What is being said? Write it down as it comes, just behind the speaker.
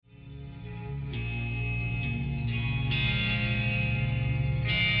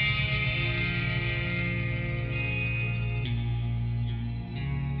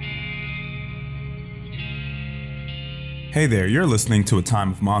Hey there, you're listening to A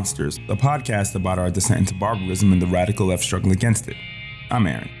Time of Monsters, a podcast about our descent into barbarism and the radical left struggle against it. I'm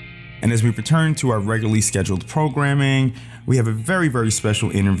Aaron. And as we return to our regularly scheduled programming, we have a very, very special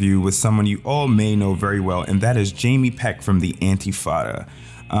interview with someone you all may know very well, and that is Jamie Peck from the Antifada.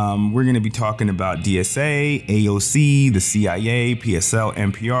 We're going to be talking about DSA, AOC, the CIA, PSL,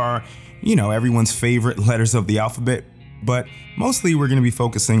 NPR, everyone's favorite letters of the alphabet. But mostly we're going to be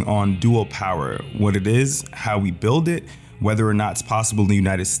focusing on dual power, what it is, how we build it, whether or not it's possible in the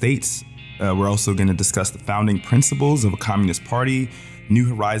United States. We're also going to discuss the founding principles of a communist party, new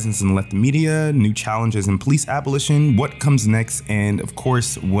horizons in left media, new challenges in police abolition, what comes next, and of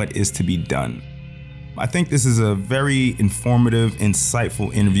course, what is to be done. I think this is a very informative,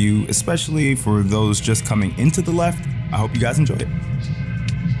 insightful interview, especially for those just coming into the left. I hope you guys enjoy it.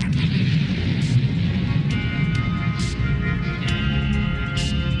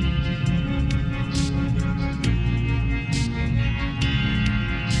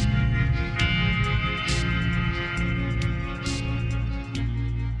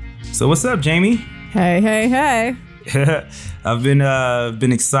 So what's up, Jamie? Hey. I've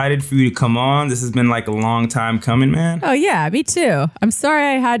been excited for you to come on. This has been like a long time coming, man. Oh yeah, me too. I'm sorry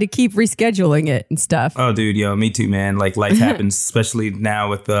I had to keep rescheduling it and stuff. Oh dude, me too, man. Like life happens, especially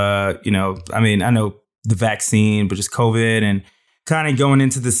now with I know the vaccine, but just COVID and kind of going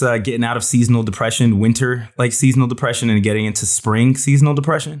into this getting out of seasonal depression, winter like seasonal depression, and getting into spring seasonal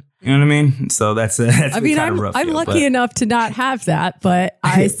depression. You know what I mean? So that's kind of rough. I'm lucky enough to not have that, but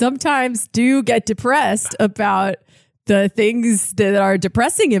I sometimes do get depressed about the things that are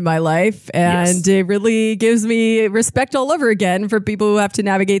depressing in my life. And It really gives me respect all over again for people who have to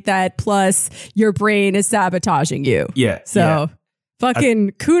navigate that. Plus your brain is sabotaging you. Yeah. So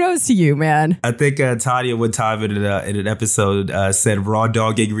fucking kudos to you, man. I think Tadia Woodtave in an episode said raw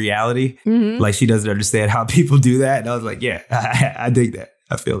dogging reality. Mm-hmm. Like she doesn't understand how people do that. And I was like, yeah, I dig that.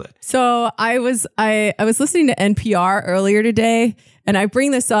 I feel that. So I was listening to NPR earlier today, and I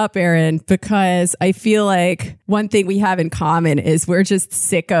bring this up, Aaron, because I feel like one thing we have in common is we're just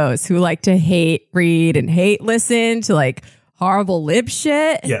sickos who like to hate read and hate listen to like horrible lib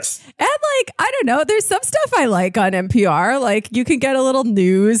shit. Yes. And like, I don't know, there's some stuff I like on NPR. Like you can get a little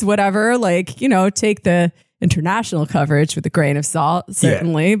news, whatever, like, take the international coverage with a grain of salt,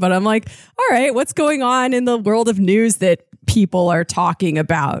 certainly. Yeah. But I'm like, all right, what's going on in the world of news that people are talking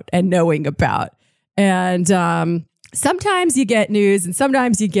about and knowing about? And sometimes you get news and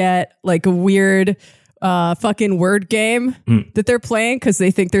sometimes you get like a weird fucking word game that they're playing because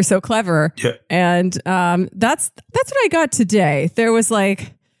they think they're so clever. Yeah. And that's what I got today. There was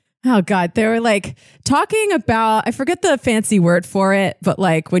like, oh God, they were like talking about, I forget the fancy word for it, but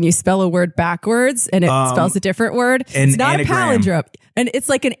like when you spell a word backwards and it spells a different word, it's not anagram. A palindrome. And it's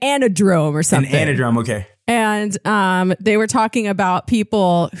like an anadrome or something. An anadrome, okay. And they were talking about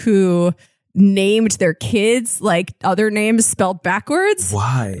people who named their kids like other names spelled backwards.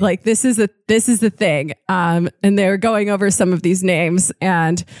 Why? Like this is the thing. And they were going over some of these names,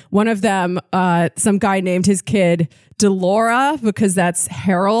 and one of them, some guy named his kid Delora because that's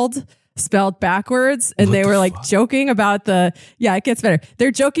Harold spelled backwards. And they were like joking about it gets better.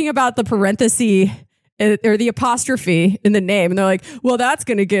 They're joking about the parenthesis or the apostrophe in the name. And they're like, well, that's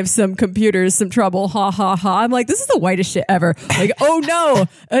going to give some computers some trouble. Ha, ha, ha. I'm like, this is the whitest shit ever. Like, oh no,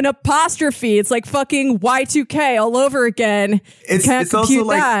 an apostrophe. It's like fucking Y2K all over again. It's compute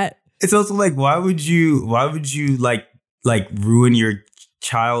that. It's also like, why would you like ruin your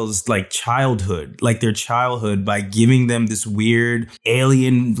child's like childhood, like their childhood, by giving them this weird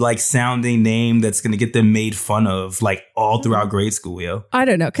alien like sounding name that's going to get them made fun of like all throughout grade school, yo? I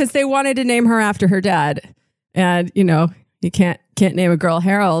don't know, because they wanted to name her after her dad, and you can't name a girl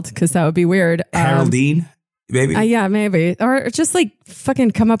Harold because that would be weird. Haroldine, maybe. Yeah, maybe, or just like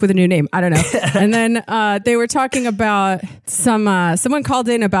fucking come up with a new name. I don't know. And then they were talking about someone called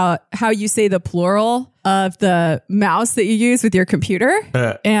in about how you say the plural of the mouse that you use with your computer.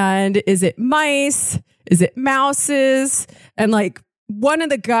 And is it mice? Is it mouses? And like one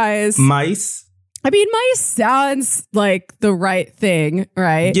of the guys... Mice? I mean, mice sounds like the right thing,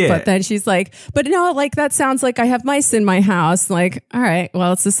 right? Yeah. But then she's like, but no, like that sounds like I have mice in my house. Like, all right,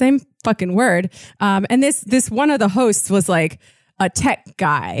 well, it's the same fucking word. And this one of the hosts was like, a tech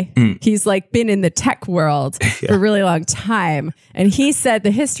guy. He's like been in the tech world for a really long time. And he said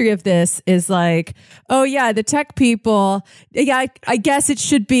the history of this is like, oh yeah, the tech people, yeah, I guess it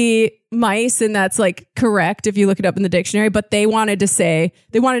should be mice, and that's like correct if you look it up in the dictionary, but they wanted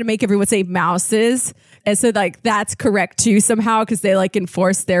to make everyone say mouses. And so like that's correct too somehow, because they like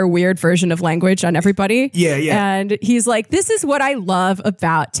enforce their weird version of language on everybody. Yeah. And he's like, this is what I love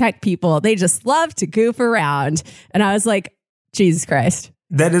about tech people. They just love to goof around. And I was like, Jesus Christ.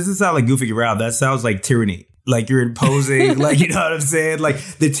 That doesn't sound like goofing around. That sounds like tyranny. Like you're imposing, like, you know what I'm saying? Like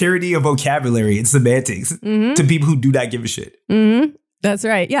the tyranny of vocabulary and semantics to people who do not give a shit. Mm-hmm. That's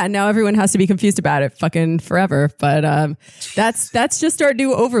right. Yeah. Now everyone has to be confused about it fucking forever. But that's just our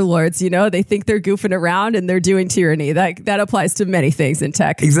new overlords. You know, they think they're goofing around and they're doing tyranny. That applies to many things in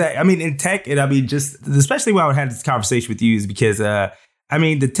tech. Exactly. I mean, in tech, and I mean, just especially why I had this conversation with you is because, I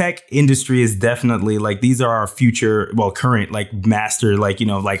mean, the tech industry is definitely like, these are our future, well, current, like master, like, you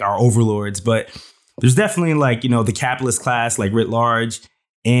know, like our overlords. But there's definitely like, you know, the capitalist class, like writ large.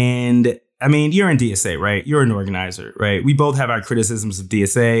 And I mean, you're in DSA, right? You're an organizer, right? We both have our criticisms of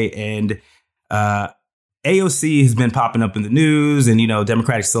DSA, and AOC has been popping up in the news, and, you know,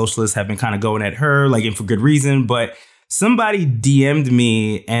 Democratic Socialists have been kind of going at her, like, and for good reason. But somebody DM'd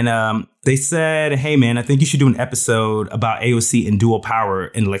me and they said, hey, man, I think you should do an episode about AOC and dual power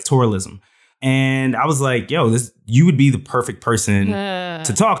and electoralism. And I was like, yo, you would be the perfect person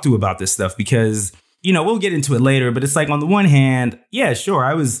to talk to about this stuff, because, you know, we'll get into it later, but it's like, on the one hand, yeah, sure,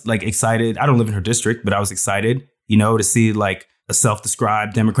 I was like excited. I don't live in her district, but I was excited, you know, to see like a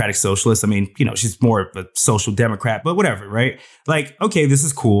self-described Democratic Socialist. I mean, you know, she's more of a social Democrat, but whatever, right? Like, okay, this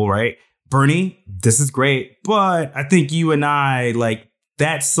is cool, right? Bernie, this is great. But I think you and I, like,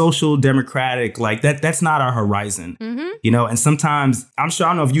 that social democratic, like that's not our horizon, you know? And sometimes I'm sure, I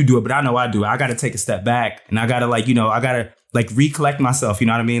don't know if you do it, but I know I do it. I got to take a step back, and I got to like, you know, I got to like recollect myself. You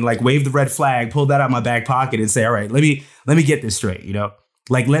know what I mean? Like wave the red flag, pull that out of my back pocket and say, all right, let me get this straight. You know,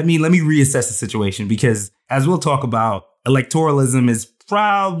 like, let me reassess the situation, because as we'll talk about, electoralism is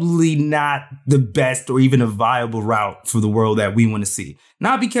probably not the best or even a viable route for the world that we want to see.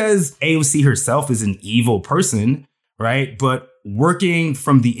 Not because AOC herself is an evil person, right? But working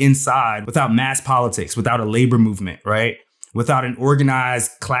from the inside without mass politics, without a labor movement, right? Without an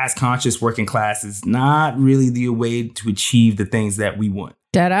organized class conscious working class is not really the way to achieve the things that we want.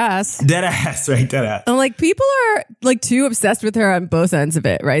 Dead ass. Dead ass, right? Dead ass. And like, people are like too obsessed with her on both ends of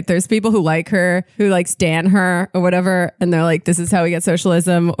it, right? There's people who like her, who like stan her or whatever, and they're like, this is how we get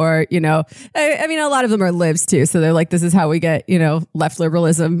socialism. Or, you know, I mean, a lot of them are libs too. So they're like, this is how we get, you know, left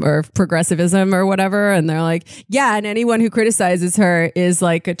liberalism or progressivism or whatever. And they're like, yeah, and anyone who criticizes her is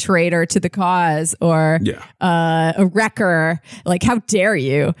like a traitor to the cause, or a wrecker. Like, how dare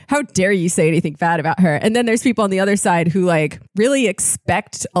you? How dare you say anything bad about her? And then there's people on the other side who like really expect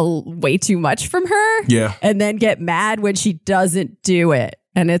way too much from her, and then get mad when she doesn't do it.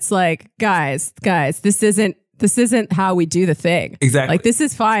 And it's like, guys, this isn't how we do the thing. Exactly. Like, this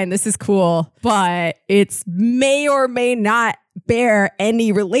is fine, this is cool, but it's may or may not bear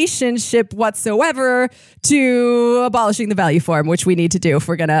any relationship whatsoever to abolishing the value form, which we need to do if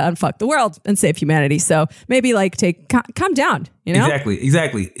we're gonna unfuck the world and save humanity. So maybe like calm down, you know?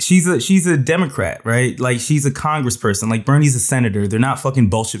 Exactly. She's a Democrat, right? Like, she's a congressperson. Like, Bernie's a senator. They're not fucking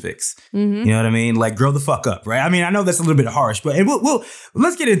Bolsheviks. You know what I mean? Like, grow the fuck up, right? I mean, I know that's a little bit harsh, but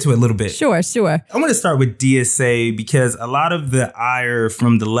let's get into it a little bit. Sure. I want to start with DSA, because a lot of the ire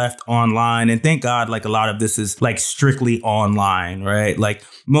from the left online, and thank God, like, a lot of this is like strictly online, right? Like,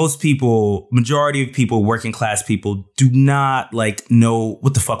 most people, majority of people, working class people, do not like know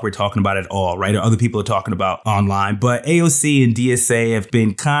what the fuck we're talking about at all, right? Or other people are talking about online. But AOC and DSA have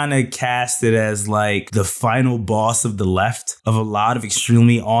been kind of casted as like the final boss of the left, of a lot of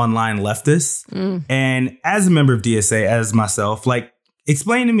extremely online leftists. And as a member of DSA, as myself, like,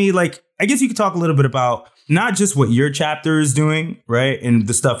 explain to me, like, I guess you could talk a little bit about not just what your chapter is doing, right, and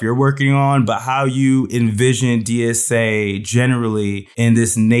the stuff you're working on, but how you envision DSA generally in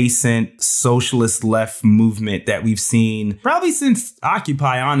this nascent socialist left movement that we've seen probably since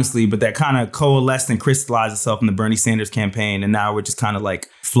Occupy, honestly, but that kind of coalesced and crystallized itself in the Bernie Sanders campaign. And now we're just kind of like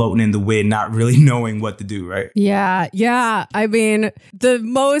floating in the wind, not really knowing what to do, right? Yeah. I mean, the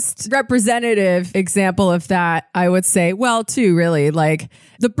most representative example of that, I would say, well, two, really, like,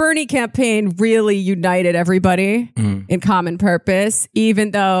 the Bernie campaign really united everybody in common purpose,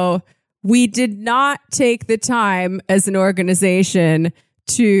 even though we did not take the time as an organization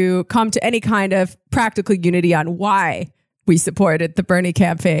to come to any kind of practical unity on why we supported the Bernie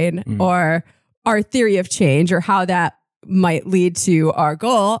campaign or our theory of change, or how that might lead to our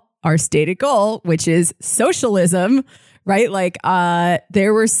goal, our stated goal, which is socialism, right? Like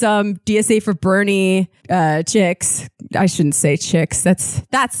there were some DSA for Bernie chicks. I shouldn't say chicks. That's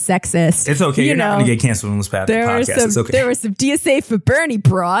sexist. It's okay. You're not going to get canceled on this podcast. It's okay. There were some DSA for Bernie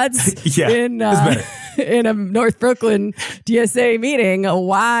broads yeah, in a North Brooklyn DSA meeting a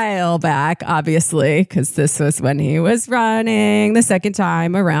while back, obviously, because this was when he was running the second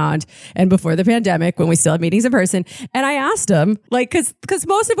time around and before the pandemic when we still had meetings in person. And I asked him, like, because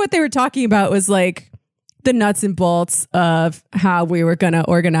most of what they were talking about was like the nuts and bolts of how we were going to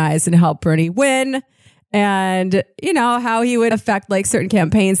organize and help Bernie win. And, you know, how he would affect like certain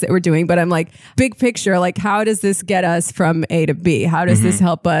campaigns that we're doing. But I'm like, big picture, like, how does this get us from A to B? How does this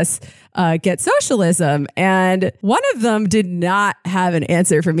help us get socialism? And one of them did not have an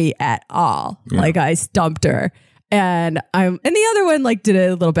answer for me at all. Yeah. Like, I stumped her. And the other one like did it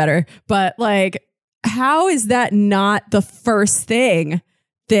a little better. But like, how is that not the first thing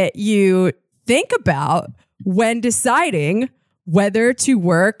that you think about when deciding whether to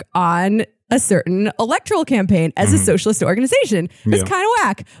work on a certain electoral campaign as a socialist organization? It's kind of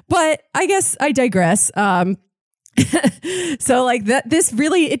whack, but I guess I digress. So like this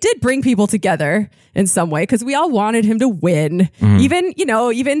really, it did bring people together in some way because we all wanted him to win.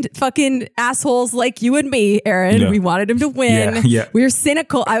 Even fucking assholes like you and me, Aaron, we wanted him to win. We were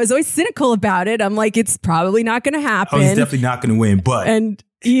cynical. I was always cynical about it. I'm like, it's probably not going to happen. Oh, he's definitely not going to win, but. And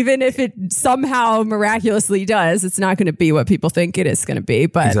even if it somehow miraculously does, it's not going to be what people think it is going to be.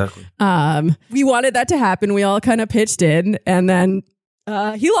 But we wanted that to happen. We all kind of pitched in, and then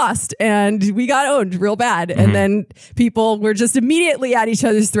he lost, and we got owned real bad. And then people were just immediately at each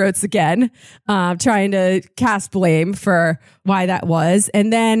other's throats again, trying to cast blame for why that was.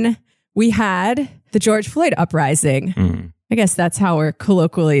 And then we had the George Floyd uprising. I guess that's how we're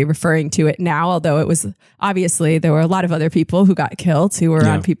colloquially referring to it now, although it was obviously there were a lot of other people who got killed who were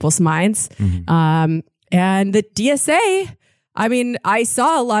on people's minds. And the DSA, I mean, I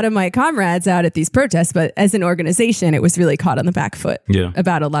saw a lot of my comrades out at these protests, but as an organization, it was really caught on the back foot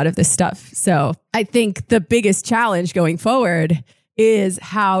about a lot of this stuff. So I think the biggest challenge going forward is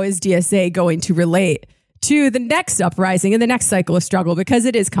how is DSA going to relate to the next uprising and the next cycle of struggle, because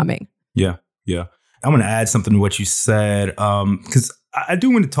it is coming. Yeah. I'm going to add something to what you said, because I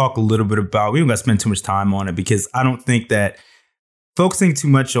do want to talk a little bit about, we don't got to spend too much time on it, because I don't think that focusing too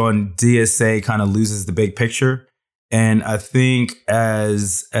much on DSA kind of loses the big picture. And I think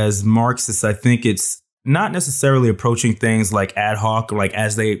as Marxists, I think it's not necessarily approaching things like ad hoc or like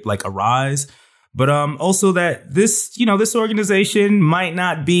as they like arise, but also that this organization might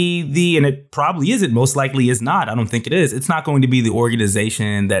not be and it probably isn't, most likely is not. I don't think it is. It's not going to be the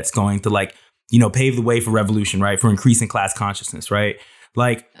organization that's going to like, pave the way for revolution, right? For increasing class consciousness, right?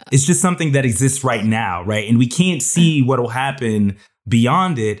 Like, it's just something that exists right now, right? And we can't see what will happen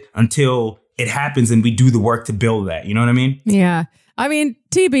beyond it until it happens and we do the work to build that. You know what I mean? Yeah. I mean,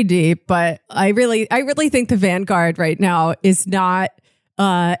 TBD, but I really think the vanguard right now is not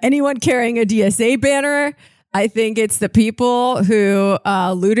anyone carrying a DSA banner. I think it's the people who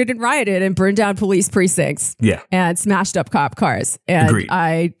looted and rioted and burned down police precincts and smashed up cop cars. And Agreed.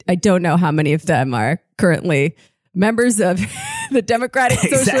 I don't know how many of them are currently members of the Democratic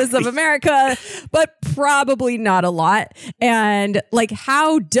Socialists of America, but probably not a lot. And like,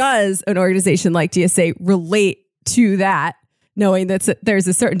 how does an organization like DSA relate to that? Knowing that there's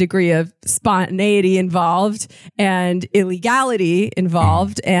a certain degree of spontaneity involved and illegality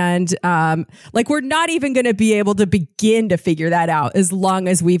involved. And like, we're not even going to be able to begin to figure that out as long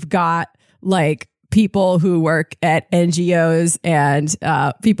as we've got like people who work at NGOs and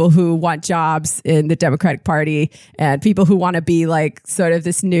people who want jobs in the Democratic Party and people who want to be like sort of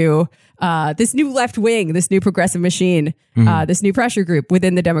this new left wing, this new progressive machine, this new pressure group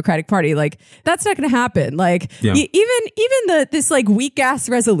within the Democratic Party. Like, that's not going to happen. Like, even this like weak ass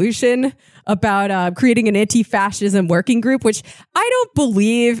resolution about creating an anti-fascism working group, which I don't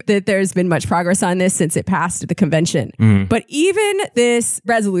believe that there's been much progress on this since it passed at the convention. But even this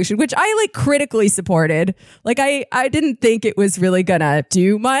resolution, which I like critically supported, like I didn't think it was really gonna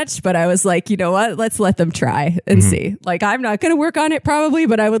do much, but I was like, you know what? Let's let them try and see. Like, I'm not gonna work on it probably,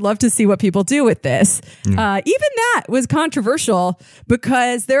 but I would love to see what people do with this. Even that was controversial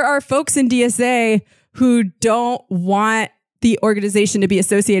because there are folks in DSA who don't want the organization to be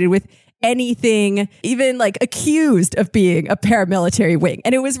associated with anything even like accused of being a paramilitary wing.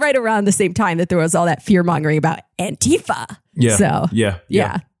 And it was right around the same time that there was all that fear mongering about Antifa.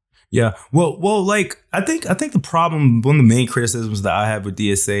 Yeah. Well, like, I think the problem, one of the main criticisms that I have with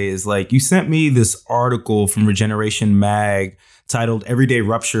DSA is like, you sent me this article from Regeneration Mag titled Everyday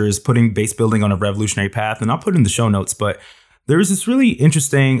Ruptures, Putting Base Building on a Revolutionary Path. And I'll put it in the show notes, but There's this really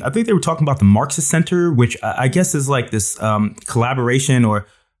interesting, I think they were talking about the Marxist Center, which I guess is like this collaboration or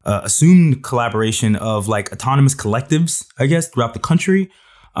assumed collaboration of like autonomous collectives, I guess, throughout the country.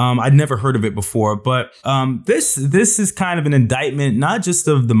 I'd never heard of it before, but this is kind of an indictment, not just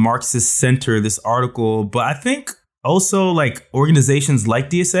of the Marxist Center, this article, but I think also like organizations like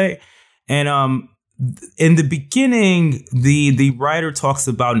DSA. And in the beginning, the writer talks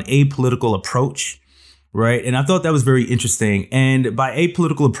about an apolitical approach, right? And I thought that was very interesting. And by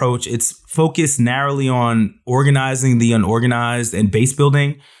apolitical approach, it's focused narrowly on organizing the unorganized and base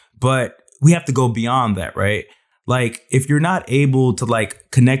building, but we have to go beyond that, right? Like, if you're not able to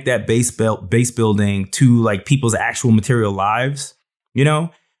like connect that base building to like people's actual material lives, you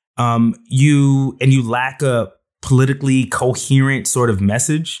know, you lack a politically coherent sort of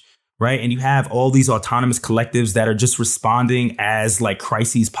message, right? And you have all these autonomous collectives that are just responding as like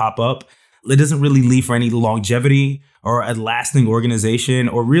crises pop up. It doesn't really leave for any longevity or a lasting organization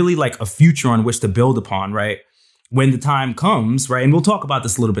or really like a future on which to build upon, right? When the time comes, right? And we'll talk about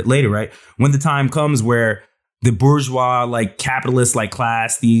this a little bit later, right? When the time comes where the bourgeois, like capitalist, like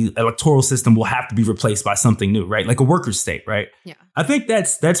class, the electoral system will have to be replaced by something new, right? Like a worker state, right? Yeah. I think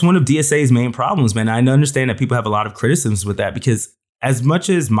that's one of DSA's main problems, man. I understand that people have a lot of criticisms with that because as much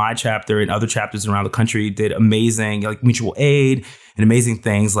as my chapter and other chapters around the country did amazing, like mutual aid and amazing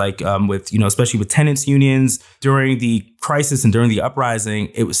things, like with, you know, especially with tenants unions during the crisis and during the uprising,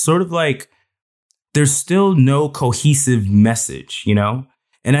 it was sort of like there's still no cohesive message, you know?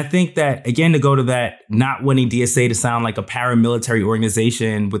 And I think that, again, to go to that, not wanting DSA to sound like a paramilitary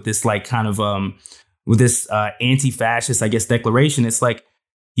organization with this like kind of with this anti-fascist, I guess, declaration, it's like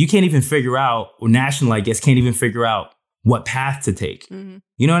you can't even figure out, or national, I guess, can't even figure out what path to take. Mm-hmm.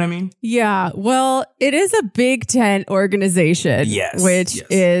 You know what I mean? Yeah. Well, it is a big tent organization, which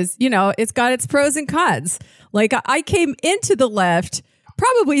is, you know, it's got its pros and cons. Like I came into the left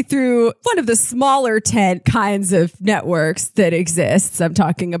probably through one of the smaller tent kinds of networks that exists. I'm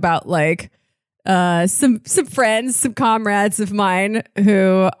talking about like some friends, some comrades of mine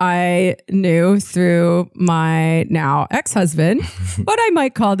who I knew through my now ex-husband, what I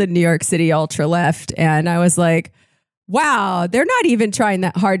might call the New York City ultra left. And I was like, wow, they're not even trying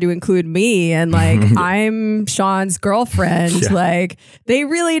that hard to include me. And like, I'm Sean's girlfriend. Yeah. Like, they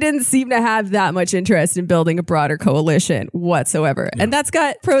really didn't seem to have that much interest in building a broader coalition whatsoever. Yeah. And that's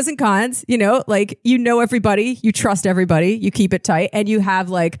got pros and cons, you know, like, you know, everybody, you trust everybody, you keep it tight, and you have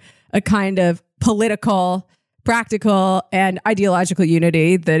like a kind of political, practical, and ideological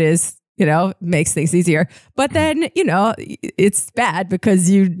unity that is, you know, makes things easier. But then, you know, it's bad because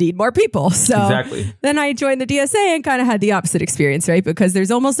you need more people. So exactly. Then I joined the DSA and kind of had the opposite experience, right? Because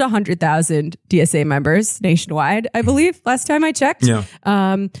there's almost 100,000 DSA members nationwide, I believe, last time I checked. Yeah.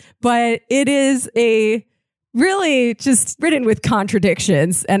 But it is a really just written with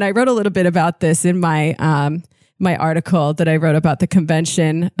contradictions. And I wrote a little bit about this in my my article that I wrote about the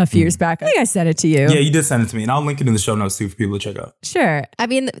convention a few years back. I think I sent it to you. Yeah, you did send it to me, and I'll link it in the show notes too for people to check out. Sure. I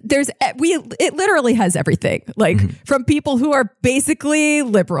mean, it literally has everything, like from people who are basically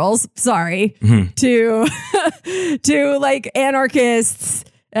liberals, to like anarchists,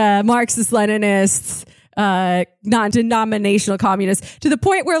 Marxist Leninists, non-denominational communists, to the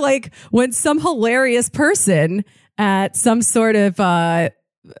point where like when some hilarious person at some sort of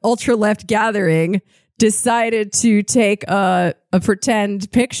ultra left gathering decided to take a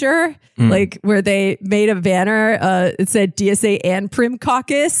pretend picture, like where they made a banner. It said DSA and Prim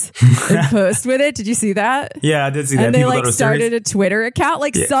Caucus and post with it. Did you see that? Yeah, I did see that. And they like started a Twitter account.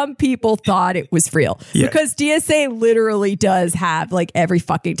 Like some people thought it was real because DSA literally does have like every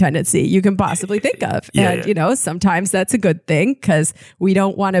fucking tendency you can possibly think of. And, you know, sometimes that's a good thing because we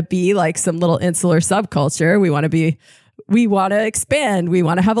don't want to be like some little insular subculture. We want to expand. We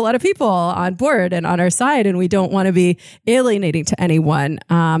want to have a lot of people on board and on our side, and we don't want to be alienating to anyone.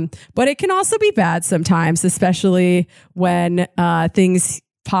 But it can also be bad sometimes, especially when things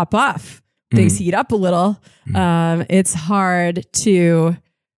pop off, things heat up a little. It's hard to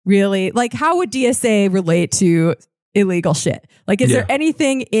really, like, how would DSA relate to illegal shit? Like, is there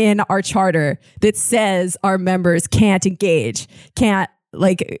anything in our charter that says our members can't engage, can't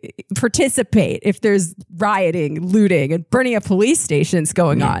like participate if there's rioting, looting, and burning of police stations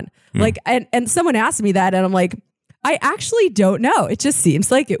going on? Like, and someone asked me that, and I'm like, I actually don't know. It just seems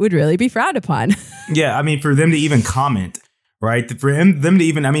like it would really be frowned upon. Yeah, I mean, for them to even comment, right? For them to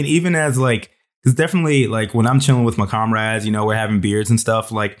even, I mean, even as like, because definitely like when I'm chilling with my comrades, you know, we're having beers and stuff,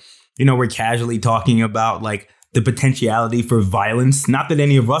 like, you know, we're casually talking about like the potentiality for violence. Not that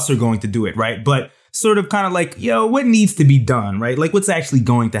any of us are going to do it, right? But sort of kind of like, yo, what needs to be done, right? Like what's actually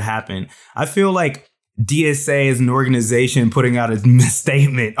going to happen? I feel like DSA as an organization putting out a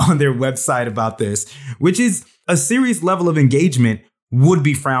statement on their website about this, which is a serious level of engagement, would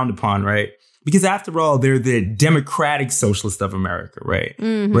be frowned upon, right? Because after all, they're the democratic socialist of America, right?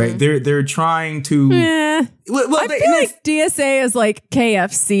 Mm-hmm. Right? They're trying to. I feel like DSA is like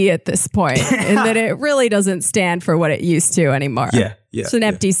KFC at this point, in that it really doesn't stand for what it used to anymore. Yeah. It's an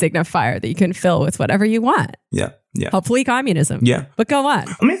empty signifier that you can fill with whatever you want. Yeah. Hopefully communism. Yeah. But go on.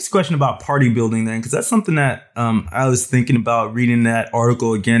 Let me ask a question about party building then, because that's something that I was thinking about reading that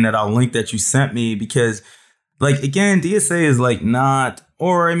article again that I'll link that you sent me, because like, again, DSA is like not,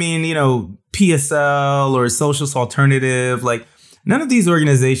 or I mean, PSL or Socialist Alternative, like none of these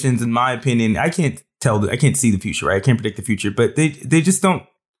organizations, in my opinion, I can't see the future, right? I can't predict the future, but they just don't,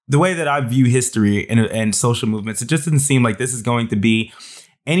 the way that I view history and social movements, it just doesn't seem like this is going to be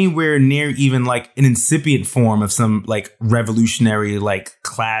anywhere near even like an incipient form of some like revolutionary like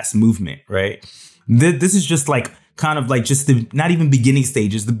class movement, right? This is just like kind of like just the not even beginning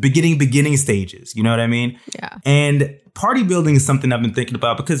stages, the beginning stages. You know what I mean? Yeah. And party building is something I've been thinking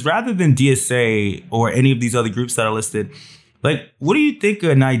about, because rather than DSA or any of these other groups that are listed, like, what do you think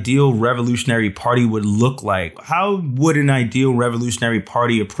an ideal revolutionary party would look like? How would an ideal revolutionary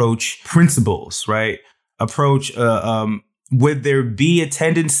party approach principles, right? Would there be a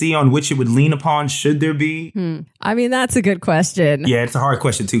tendency on which it would lean upon? Should there be? I mean, that's a good question. Yeah, it's a hard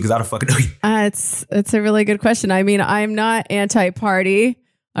question, too, because I don't fucking know. It's a really good question. I mean, I'm not anti-party.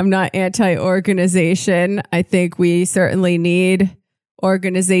 I'm not anti-organization. I think we certainly need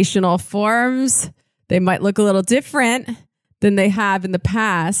organizational forms. They might look a little different than they have in the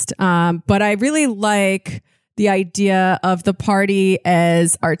past. But I really like the idea of the party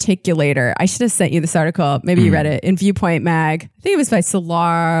as articulator. I should have sent you this article. Maybe you read it in Viewpoint Mag. I think it was by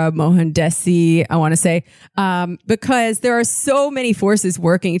Salar Mohandesi, I want to say, because there are so many forces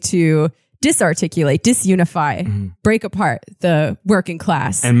working to disarticulate, disunify, break apart the working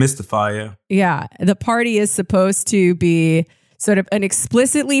class. And mystify, yeah. Yeah. The party is supposed to be sort of an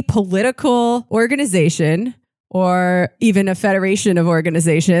explicitly political organization, or even a federation of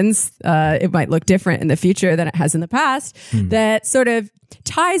organizations. It might look different in the future than it has in the past, that sort of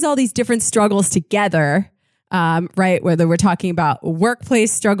ties all these different struggles together, right? Whether we're talking about a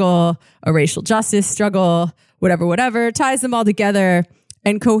workplace struggle, a racial justice struggle, whatever, ties them all together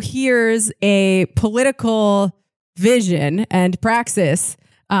and coheres a political vision and praxis,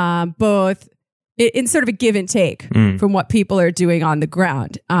 both in sort of a give and take from what people are doing on the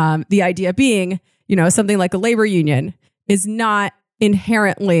ground. The idea being, something like a labor union is not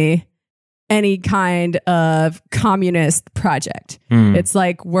inherently any kind of communist project. It's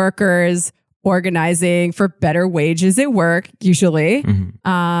like workers organizing for better wages at work, usually.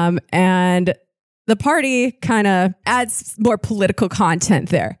 And the party kind of adds more political content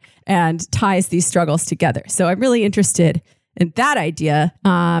there and ties these struggles together. So I'm really interested in that idea.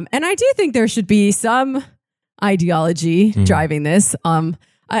 And I do think there should be some ideology driving this. I'm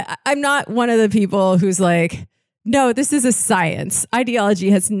not one of the people who's like, no, this is a science. Ideology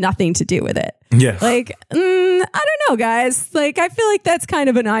has nothing to do with it. Yeah. Like, I don't know, guys. Like, I feel like that's kind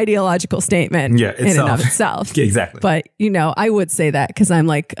of an ideological statement in and of itself. Yeah, exactly. But, I would say that because I'm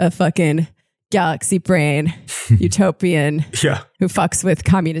like a fucking galaxy brain utopian who fucks with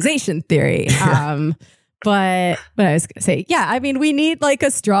communization theory. But I was going to say, yeah, I mean, we need like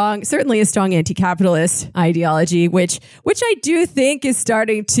certainly a strong anti-capitalist ideology, which I do think is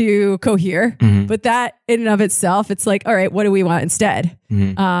starting to cohere. But that in and of itself, it's like, all right, what do we want instead?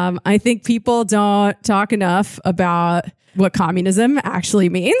 I think people don't talk enough about what communism actually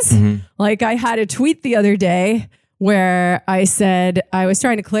means. Like I had a tweet the other day where I said I was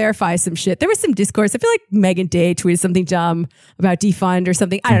trying to clarify some shit. There was some discourse. I feel like Megan Day tweeted something dumb about defund or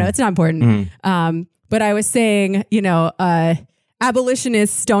something. I don't know. It's not important. But I was saying,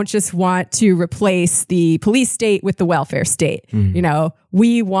 abolitionists don't just want to replace the police state with the welfare state.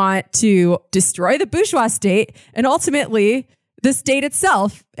 We want to destroy the bourgeois state and ultimately the state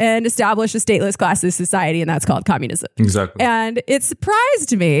itself and establish a stateless classless society. And that's called communism. Exactly. And it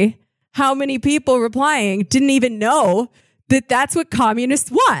surprised me how many people replying didn't even know that that's what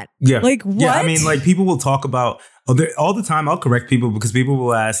communists want. Yeah. Like, what? Yeah, I mean, like, people will talk about all the time. I'll correct people because people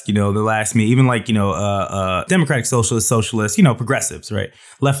will ask, they'll ask me, even like, democratic socialists, progressives, right?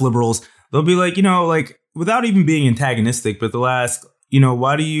 Left liberals. They'll be like, like, without even being antagonistic, but they'll ask,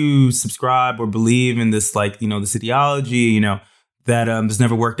 why do you subscribe or believe in this, like, this ideology, that has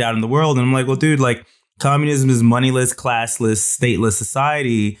never worked out in the world? And I'm like, well, dude, like, communism is moneyless, classless, stateless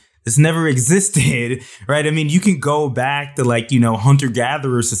society This never existed, right? I mean, you can go back to like,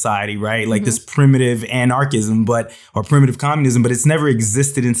 hunter-gatherer society, right? Like this primitive anarchism, or primitive communism, but it's never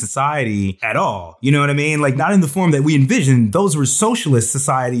existed in society at all. You know what I mean? Like not in the form that we envisioned. Those were socialist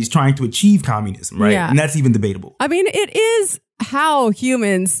societies trying to achieve communism, right? Yeah. And that's even debatable. I mean, it is how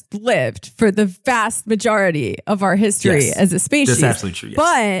humans lived for the vast majority of our history as a species. That's absolutely true. Yes.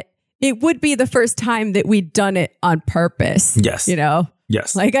 But it would be the first time that we'd done it on purpose. Yes.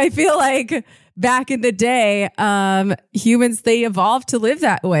 Yes. Like I feel like back in the day, humans, they evolved to live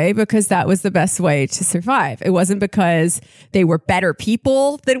that way because that was the best way to survive. It wasn't because they were better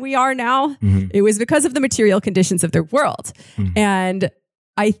people than we are now. It was because of the material conditions of their world. And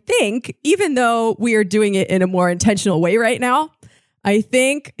I think even though we are doing it in a more intentional way right now, I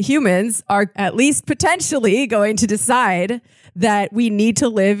think humans are at least potentially going to decide that we need to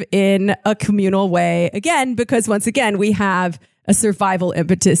live in a communal way again, because once again, we have a survival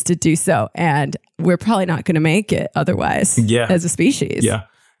impetus to do so. And we're probably not going to make it otherwise as a species. Yeah.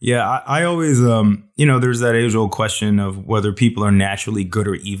 Yeah. I always, there's that age old question of whether people are naturally good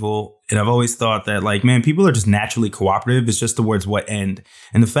or evil. And I've always thought that like, man, people are just naturally cooperative. It's just towards what end.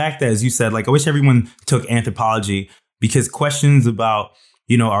 And the fact that, as you said, like, I wish everyone took anthropology, because questions about,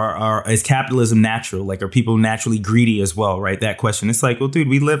 is capitalism natural? Like, are people naturally greedy as well? Right. That question. It's like, well, dude,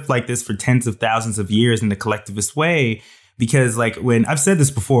 we lived like this for tens of thousands of years in the collectivist way. Because like when I've said this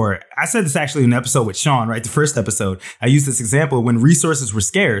before, I said this actually in an episode with Sean, right? The first episode, I used this example when resources were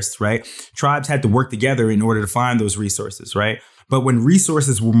scarce, right? Tribes had to work together in order to find those resources, right? But when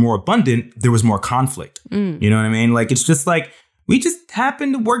resources were more abundant, there was more conflict. You know what I mean? Like, it's just like, we just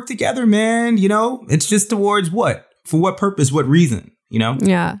happen to work together, man. It's just towards what? For what purpose? What reason?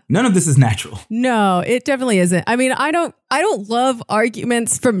 Yeah. None of this is natural. No, it definitely isn't. I mean, I don't love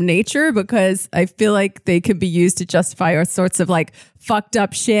arguments from nature because I feel like they can be used to justify all sorts of like fucked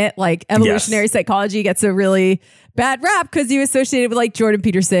up shit. Like evolutionary psychology gets a really bad rap because you associate it with like Jordan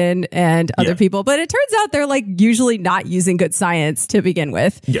Peterson and other people. But it turns out they're like usually not using good science to begin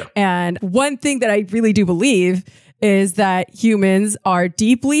with. Yeah. And one thing that I really do believe is that humans are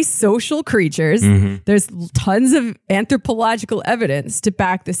deeply social creatures. There's tons of anthropological evidence to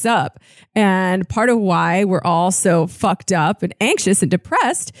back this up. And part of why we're all so fucked up and anxious and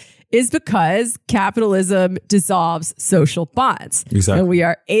depressed is because capitalism dissolves social bonds. Exactly. And we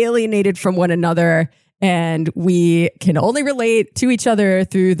are alienated from one another and we can only relate to each other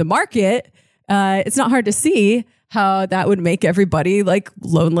through the market. It's not hard to see how that would make everybody like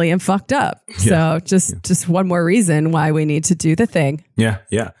lonely and fucked up. So just one more reason why we need to do the thing. Yeah.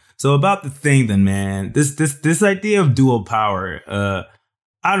 Yeah. So about the thing then, man, this idea of dual power,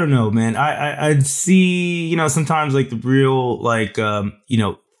 I don't know, man. I'd see, sometimes like the real, like,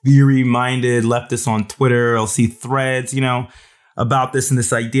 theory minded leftists on Twitter. I'll see threads, about this and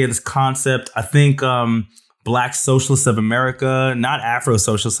this idea, this concept. I think, Black Socialists of America, not Afro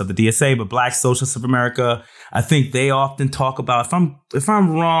Socialists of the DSA, but Black Socialists of America. I think they often talk about, if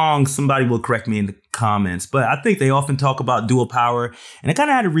I'm wrong, somebody will correct me in the comments, but I think they often talk about dual power, and I kind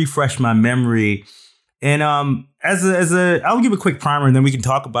of had to refresh my memory. And I'll give a quick primer and then we can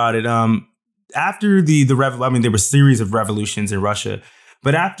talk about it. After there were a series of revolutions in Russia,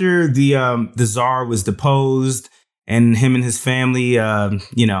 but after the Tsar was deposed and him and his family,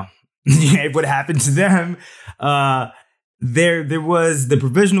 what happened to them? There was the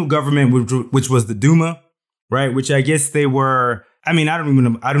provisional government, which was the Duma, right? Which I guess they were. I mean, I don't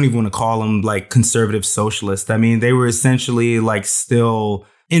even want to call them like conservative socialists. I mean, they were essentially like still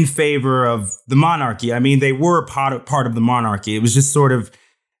in favor of the monarchy. I mean, they were part of the monarchy. It was just sort of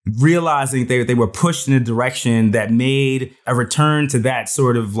realizing they were pushed in a direction that made a return to that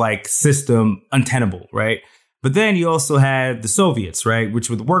sort of like system untenable, right? But then you also had the Soviets, right, which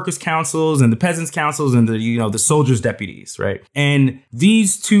were the workers' councils and the peasants' councils and the soldiers' deputies, right? And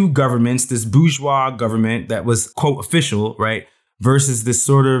these two governments, this bourgeois government that was, quote, official, right, versus this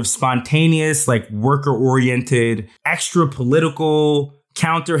sort of spontaneous, like worker-oriented, extra-political,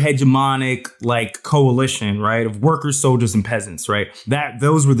 counter-hegemonic, like coalition, right, of workers, soldiers, and peasants, right?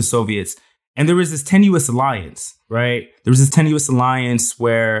 Those were the Soviets. And there was this tenuous alliance, right? There was this tenuous alliance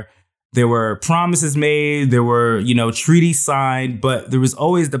where there were promises made, there were, treaties signed, but there was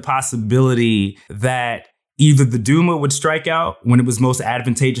always the possibility that either the Duma would strike out when it was most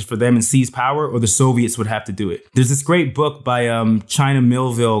advantageous for them and seize power, or the Soviets would have to do it. There's this great book by China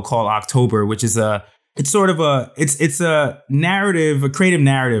Millville called October, which is it's a narrative, a creative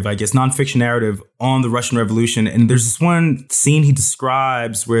narrative, I guess, nonfiction narrative on the Russian Revolution. And there's this one scene he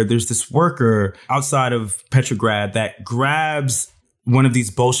describes where there's this worker outside of Petrograd that grabs one of these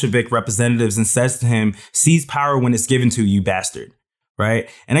Bolshevik representatives and says to him, "Seize power when it's given to you, bastard." right?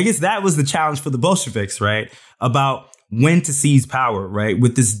 And I guess that was the challenge for the Bolsheviks, right? About when to seize power, right?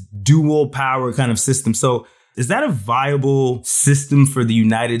 With this dual power kind of system. So is that a viable system for the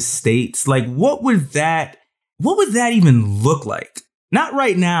United States? Like, what would that even look like? Not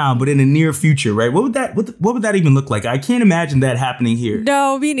right now, but in the near future, right? What would that even look like? I can't imagine that happening here.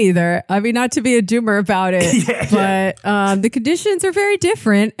 No, me neither. I mean, not to be a doomer about it, but the conditions are very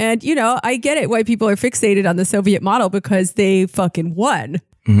different. And, you know, I get it why people are fixated on the Soviet model because they fucking won.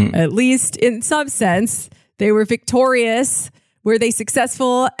 Mm-hmm. At least in some sense, they were victorious. Were they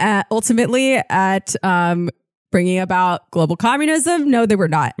successful ultimately at bringing about global communism? No, they were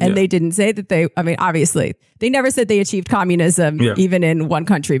not. And they didn't say that obviously, they never said they achieved communism even in one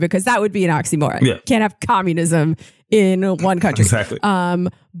country, because that would be an oxymoron. Yeah. Can't have communism in one country. Exactly.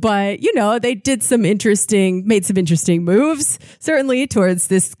 But, you know, they made some interesting moves, certainly towards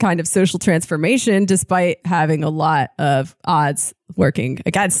this kind of social transformation, despite having a lot of odds working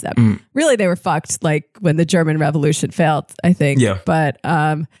against them. Really, they were fucked, like when the German Revolution failed, I think. Yeah. But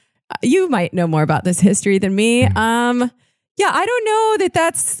you might know more about this history than me. I don't know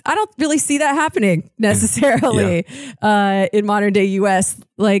I don't really see that happening necessarily in modern day US.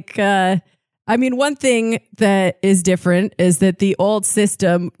 Like, one thing that is different is that the old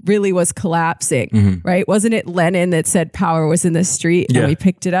system really was collapsing, right? Wasn't it Lenin that said power was in the street and we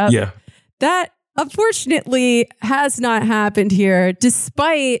picked it up? Yeah. That unfortunately has not happened here,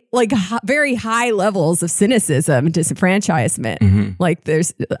 despite like very high levels of cynicism and disenfranchisement. Like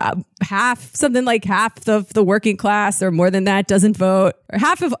there's half of the working class or more than that doesn't vote, or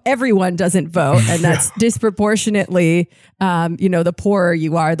half of everyone doesn't vote. And that's disproportionately, the poorer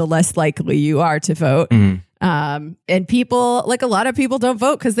you are, the less likely you are to vote. And people, like a lot of people don't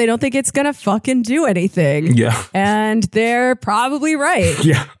vote because they don't think it's going to fucking do anything. Yeah. And they're probably right.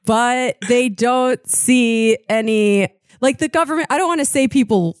 Yeah. But they don't see any, like the government, I don't want to say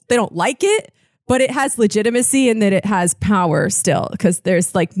people, they don't like it, but it has legitimacy in that it has power still, because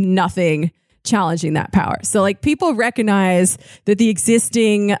there's like nothing challenging that power. So like people recognize that the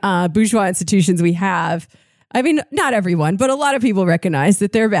existing bourgeois institutions we have, I mean, not everyone, but a lot of people recognize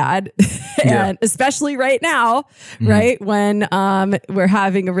that they're bad. And especially right now, right, when we're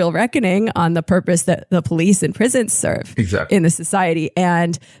having a real reckoning on the purpose that the police and prisons serve in the society.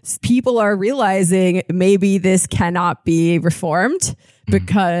 And people are realizing maybe this cannot be reformed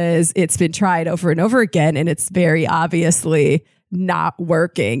because it's been tried over and over again. And it's very obviously not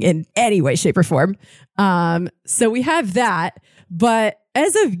working in any way, shape, or form. So we have that. But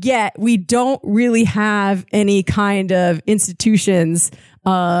as of yet, we don't really have any kind of institutions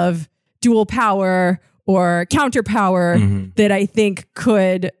of dual power or counterpower that I think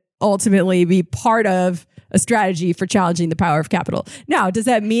could ultimately be part of a strategy for challenging the power of capital. Now, does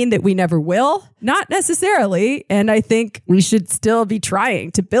that mean that we never will? Not necessarily. And I think we should still be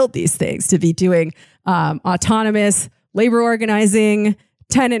trying to build these things, to be doing autonomous labor organizing,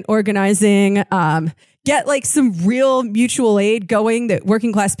 tenant organizing, get like some real mutual aid going that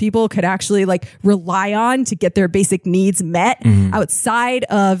working class people could actually like rely on to get their basic needs met outside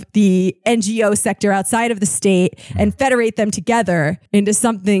of the NGO sector, outside of the state, and federate them together into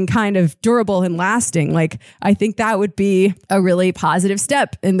something kind of durable and lasting. Like, I think that would be a really positive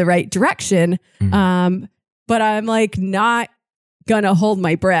step in the right direction. But I'm like not gonna hold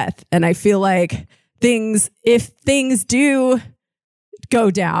my breath. And I feel like if things do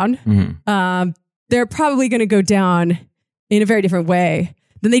go down, they're probably going to go down in a very different way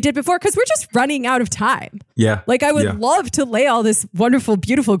than they did before, because we're just running out of time. Yeah. Like, I would love to lay all this wonderful,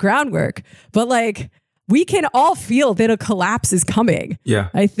 beautiful groundwork, but like, we can all feel that a collapse is coming. Yeah.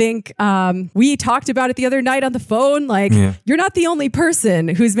 I think we talked about it the other night on the phone. Like, you're not the only person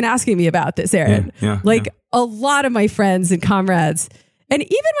who's been asking me about this, Aaron. A lot of my friends and comrades, and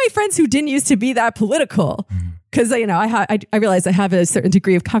even my friends who didn't used to be that political, because, you know, I realize I have a certain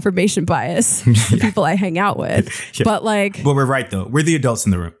degree of confirmation bias for people I hang out with. But like... But we're right, though. We're the adults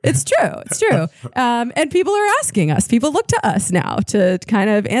in the room. It's true. It's true. And people are asking us. People look to us now to kind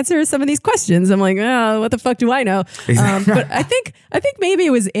of answer some of these questions. I'm like, oh, what the fuck do I know? But I think maybe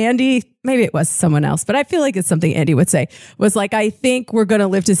it was Andy. Maybe it was someone else. But I feel like it's something Andy would say. Was like, I think we're going to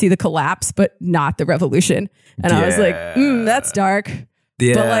live to see the collapse, but not the revolution. And I was like, that's dark.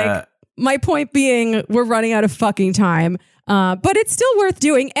 Yeah. But like... My point being, we're running out of fucking time, but it's still worth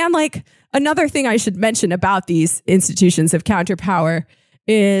doing. And like, another thing I should mention about these institutions of counterpower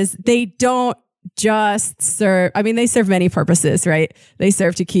is they don't just serve, I mean, they serve many purposes, right? They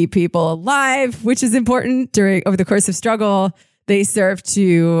serve to keep people alive, which is important over the course of struggle. They serve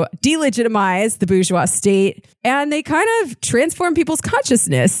to delegitimize the bourgeois state, and they kind of transform people's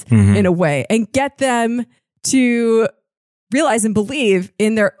consciousness in a way and get them to realize and believe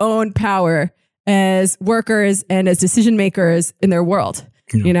in their own power as workers and as decision makers in their world.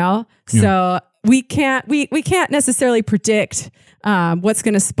 You know, so we can't necessarily predict what's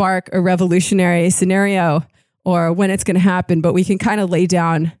going to spark a revolutionary scenario or when it's going to happen, but we can kind of lay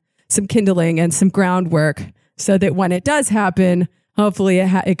down some kindling and some groundwork so that when it does happen, hopefully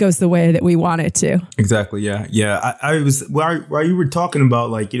it goes the way that we want it to. Exactly. Yeah. I was while you were talking about,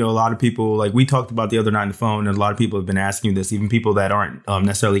 like, you know, a lot of people, like we talked about the other night on the phone, and a lot of people have been asking you this, even people that aren't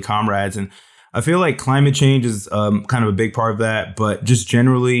necessarily comrades. And I feel like climate change is kind of a big part of that, but just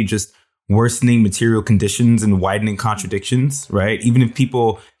generally just worsening material conditions and widening contradictions, right? Even if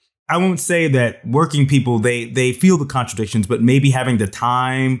people, I won't say that working people, they feel the contradictions, but maybe having the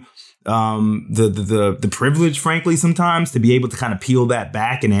time, the privilege, frankly, sometimes to be able to kind of peel that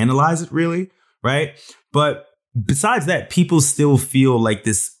back and analyze it really, right? But besides that, people still feel like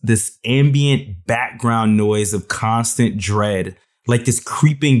this ambient background noise of constant dread, like this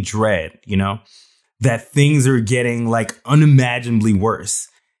creeping dread, you know, that things are getting like unimaginably worse.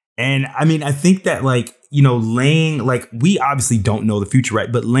 And I mean, I think that, like, you know, we obviously don't know the future,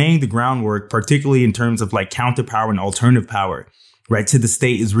 right? But laying the groundwork, particularly in terms of like counterpower and alternative power, right, to the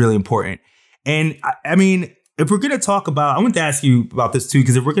state is really important. And I mean, if we're going to talk about, I want to ask you about this too,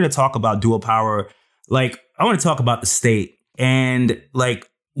 because if we're going to talk about dual power, like, I want to talk about the state and like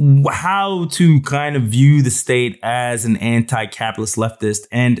how to kind of view the state as an anti-capitalist leftist.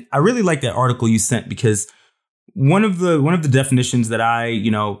 And I really like that article you sent, because one of the definitions that I,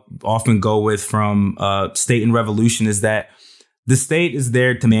 you know, often go with from State and Revolution is that the state is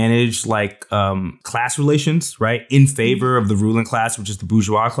there to manage like class relations, right, in favor of the ruling class, which is the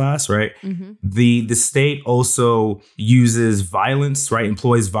bourgeois class, right? Mm-hmm. The state also uses violence, right,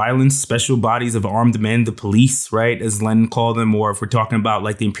 employs violence, special bodies of armed men, the police, right, as Lenin called them, or if we're talking about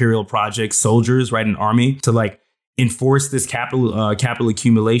like the imperial project, soldiers, right, an army, to like enforce this capital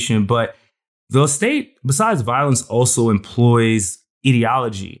accumulation. But the state, besides violence, also employs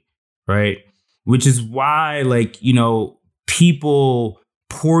ideology, right, which is why, like, you know,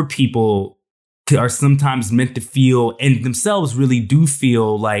 poor people are sometimes meant to feel, and themselves really do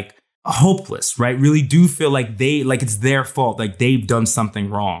feel like hopeless, right? Really do feel like it's their fault, like they've done something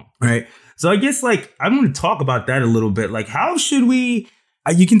wrong, right? So I guess like I'm going to talk about that a little bit. Like, how should we?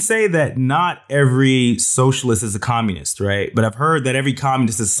 You can say that not every socialist is a communist, right? But I've heard that every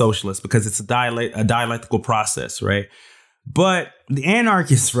communist is socialist because it's a dialectical process, right? But the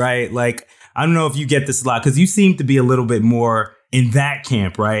anarchists, right? Like, I don't know if you get this a lot, because you seem to be a little bit more in that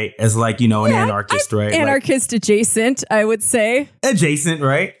camp, right? As like, you know, an anarchist, right? Anarchist like, adjacent, I would say. Adjacent,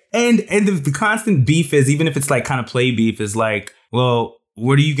 right? And the constant beef is, even if it's like kind of play beef, is like, well,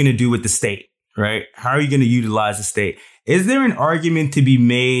 what are you going to do with the state, right? How are you going to utilize the state? Is there an argument to be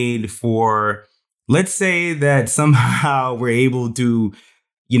made for, let's say that somehow we're able to,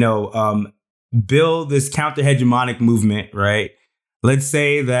 you know, build this counter-hegemonic movement, right? Let's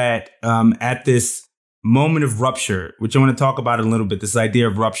say that at this moment of rupture, which I want to talk about in a little bit, this idea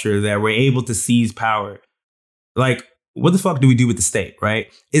of rupture, that we're able to seize power. Like, what the fuck do we do with the state,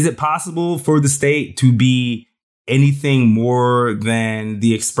 right? Is it possible for the state to be anything more than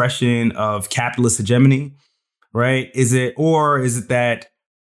the expression of capitalist hegemony, right? Is it that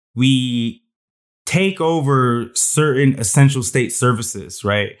we take over certain essential state services,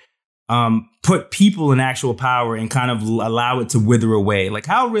 right? Put people in actual power and kind of allow it to wither away. Like,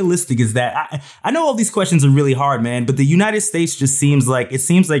 how realistic is that? I know all these questions are really hard, man, but the United States just seems like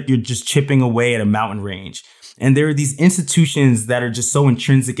you're just chipping away at a mountain range. And there are these institutions that are just so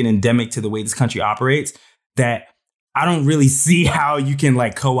intrinsic and endemic to the way this country operates that I don't really see how you can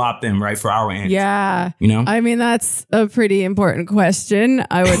like co-opt them, right, for our ends. Yeah. You know? I mean, that's a pretty important question,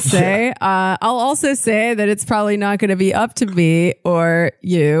 I would say. I'll also say that it's probably not going to be up to me or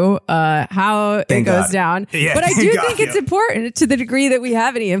you how it goes down. Yeah, but I do think it's important, to the degree that we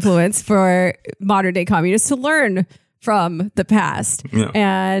have any influence, for modern day communists to learn from the past. Yeah.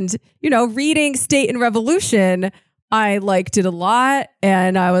 And, you know, reading State and Revolution, I liked it a lot.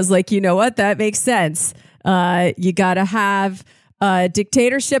 And I was like, you know what? That makes sense. You got to have a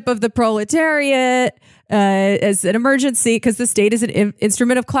dictatorship of the proletariat as an emergency, because the state is an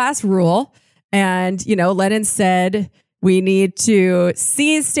instrument of class rule. And, you know, Lenin said we need to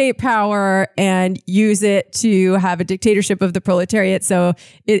seize state power and use it to have a dictatorship of the proletariat. So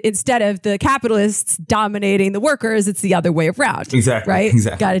instead of the capitalists dominating the workers, it's the other way around. Exactly. Right?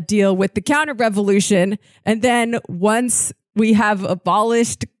 Exactly. Got to deal with the counter revolution. And then once we have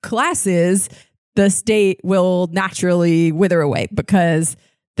abolished classes, the state will naturally wither away because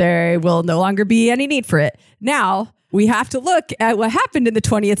there will no longer be any need for it. Now, we have to look at what happened in the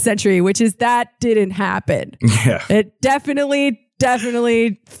 20th century, which is that didn't happen. Yeah. It definitely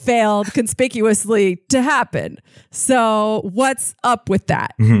failed conspicuously to happen. So what's up with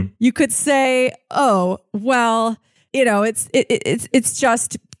that? You could say, oh, well, it's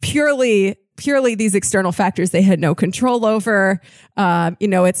just purely these external factors they had no control over.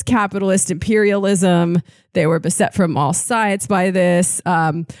 It's capitalist imperialism. They were beset from all sides by this.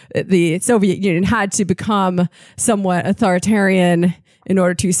 The Soviet Union had to become somewhat authoritarian in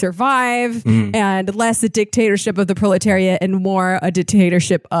order to survive, and less a dictatorship of the proletariat and more a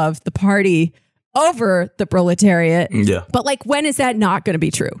dictatorship of the party over the proletariat. Yeah. But when is that not going to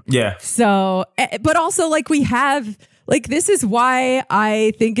be true? Yeah. So, but also we have, this is why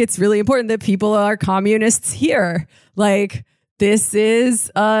I think it's really important that people are communists here. This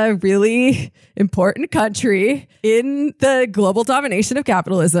is a really important country in the global domination of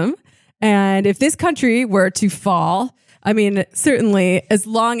capitalism. And if this country were to fall, I mean, certainly as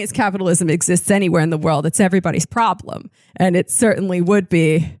long as capitalism exists anywhere in the world, it's everybody's problem. And it certainly would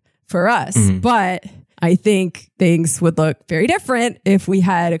be for us. But I think things would look very different if we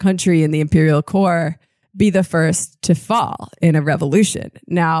had a country in the imperial core be the first to fall in a revolution.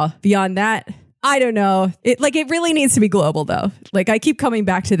 Now, beyond that, I don't know. It really needs to be global, though. I keep coming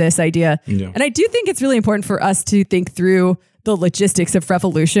back to this idea. Yeah. And I do think it's really important for us to think through the logistics of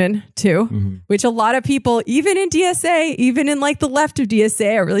revolution too, which a lot of people, even in DSA, even in the left of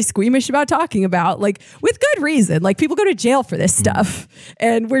DSA, are really squeamish about talking about, with good reason. People go to jail for this stuff,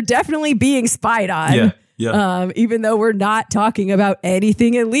 and we're definitely being spied on. Yeah. Yeah. Even though we're not talking about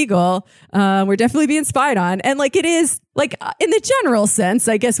anything illegal, we're definitely being spied on. And it is in the general sense,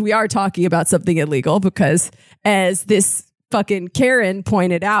 I guess we are talking about something illegal because, as this fucking Karen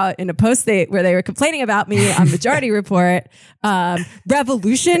pointed out in a post where they were complaining about me on Majority Report,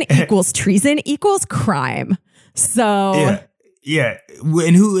 revolution equals treason equals crime. So yeah.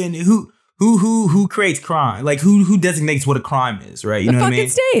 And who creates crime? Who designates what a crime is, right? You know what I mean? The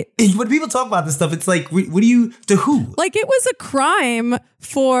fucking state. When people talk about this stuff, it's what do you, to who? It was a crime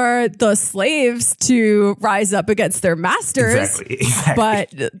for the slaves to rise up against their masters. Exactly.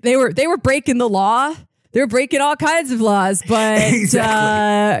 But they were breaking the law. They were breaking all kinds of laws, but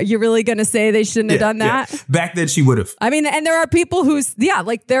you're really going to say they shouldn't have done that? Yeah. Back then she would have. I mean, and there are people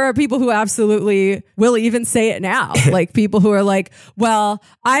there are people who absolutely will even say it now. People who are well,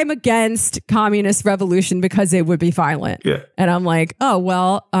 I'm against communist revolution because it would be violent. Yeah. And I'm oh,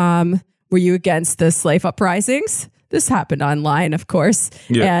 well, were you against the slave uprisings? This happened online, of course.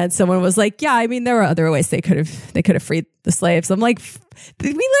 Yeah. And someone was yeah, I mean, there were other ways they could have freed the slaves. I'm we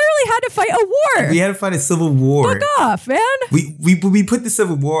literally had to fight a war. We had to fight a civil war. Fuck off, man. We put the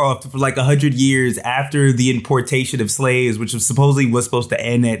Civil War off for 100 years after the importation of slaves, which was supposed to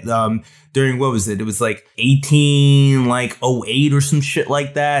end at during, what was it? It was 1808 or some shit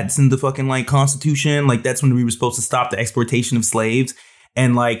like that. It's in the fucking Constitution. That's when we were supposed to stop the exportation of slaves.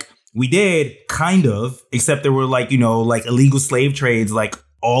 And we did, kind of, except there were illegal slave trades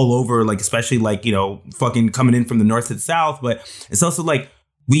all over, especially fucking coming in from the north to the south. But it's also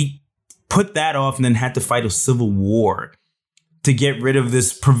we put that off and then had to fight a civil war to get rid of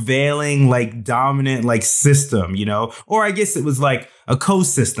this prevailing dominant system, or I guess it was a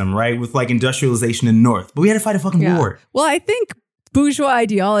co-system, right, with industrialization in the north. But we had to fight a fucking war. Well, I think bourgeois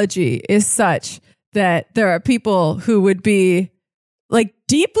ideology is such that there are people who would be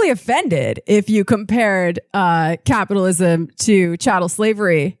deeply offended if you compared capitalism to chattel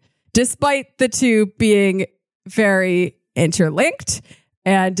slavery, despite the two being very interlinked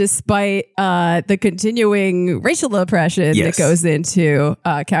and despite the continuing racial oppression that goes into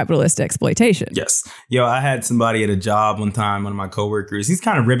capitalist exploitation. Yes. I had somebody at a job one time, one of my coworkers, he's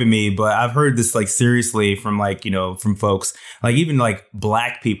kind of ribbing me, but I've heard this seriously from from folks, even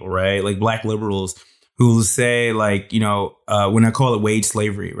black people, right? Black liberals, who will say when I call it wage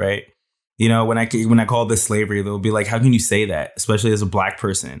slavery, right? When I call this slavery, they'll be how can you say that, especially as a black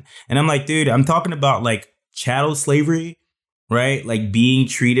person? And I'm dude, I'm talking about chattel slavery, right? Being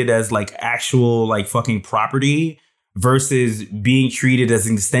treated as actual fucking property versus being treated as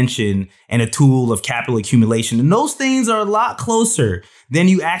an extension and a tool of capital accumulation. And those things are a lot closer than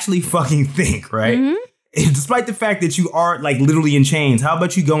you actually fucking think, right? Mm-hmm. Despite the fact that you are literally in chains, how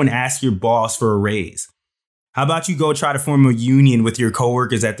about you go and ask your boss for a raise? How about you go try to form a union with your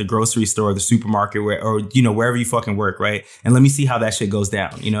coworkers at the grocery store, or the supermarket, wherever you fucking work, right? And let me see how that shit goes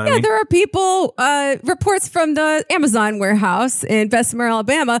down. You know what I mean? There are people, reports from the Amazon warehouse in Bessemer,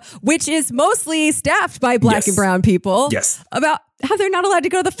 Alabama, which is mostly staffed by black and brown people. Yes. About how they're not allowed to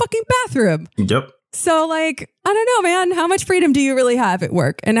go to the fucking bathroom. Yep. So I don't know, man. How much freedom do you really have at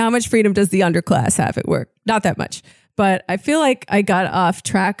work? And how much freedom does the underclass have at work? Not that much. but I feel like I got off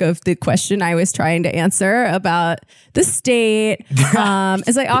track of the question I was trying to answer about the state,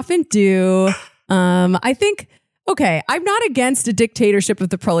 as I often do. I think, okay, I'm not against a dictatorship of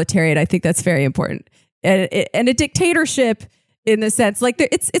the proletariat. I think that's very important. And a dictatorship in the sense, like,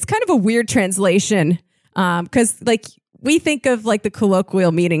 it's kind of a weird translation, because like we think of like the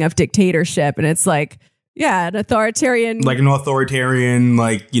colloquial meaning of dictatorship, and it's like, yeah, an authoritarian, like an authoritarian,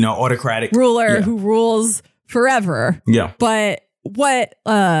 like, autocratic ruler who rules forever. Yeah. But what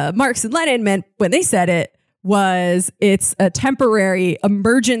Marx and Lenin meant when they said it was it's a temporary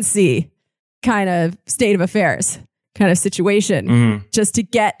emergency kind of state of affairs, kind of situation, just to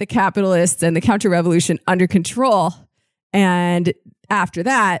get the capitalists and the counter-revolution under control. And after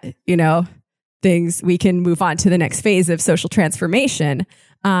that, we can move on to the next phase of social transformation.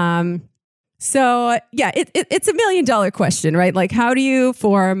 So yeah, it's $1 million question, right? Like, how do you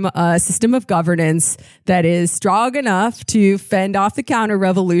form a system of governance that is strong enough to fend off the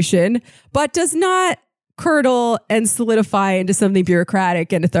counter-revolution, but does not curdle and solidify into something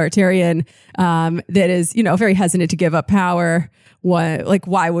bureaucratic and authoritarian, that is, very hesitant to give up power?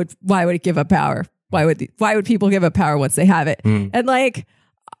 Why would it give up power? Why would people give up power once they have it? And like,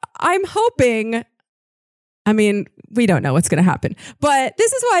 I'm hoping, I mean, we don't know what's going to happen, but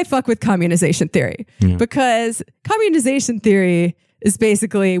this is why I fuck with communization theory, because communization theory is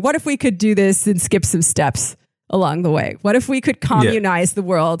basically, what if we could do this and skip some steps along the way? What if we could communize the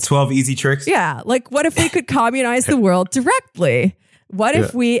world? 12 easy tricks. Yeah. Like, what if we could communize the world directly? What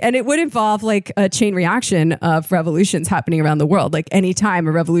if and it would involve like a chain reaction of revolutions happening around the world. Like, anytime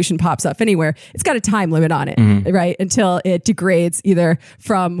a revolution pops up anywhere, it's got a time limit on it, right? Until it degrades either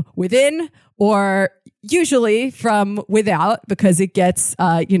from within or usually from without, because it gets,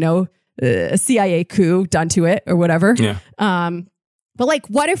 a CIA coup done to it or whatever. Yeah. But like,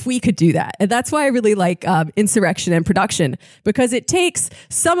 what if we could do that? And that's why I really like insurrection and production, because it takes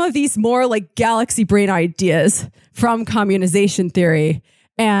some of these more like galaxy brain ideas from communization theory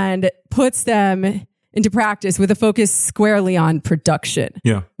and puts them into practice with a focus squarely on production.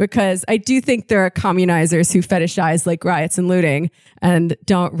 Yeah. Because I do think there are communizers who fetishize like riots and looting and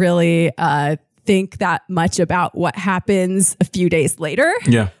don't really think that much about what happens a few days later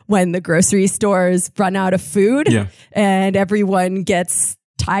when the grocery stores run out of food and everyone gets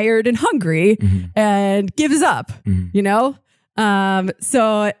tired and hungry and gives up,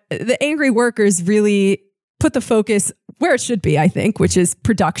 So the angry workers really put the focus where it should be, I think, which is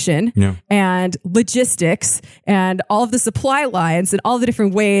production and logistics and all of the supply lines and all the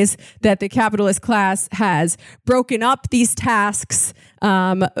different ways that the capitalist class has broken up these tasks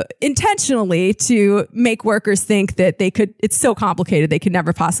intentionally to make workers think that it's so complicated, they could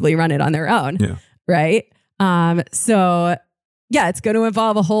never possibly run it on their own. Yeah. Right. So yeah, it's going to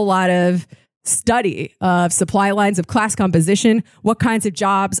involve a whole lot of study of supply lines, of class composition. What kinds of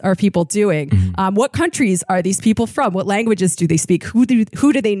jobs are people doing? What countries are these people from? What languages do they speak? Who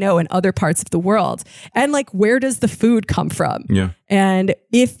do they know in other parts of the world? And like, where does the food come from? Yeah. And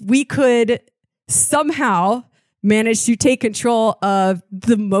if we could somehow manage to take control of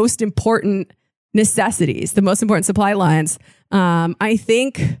the most important necessities, the most important supply lines, I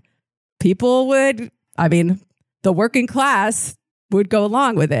think the working class would go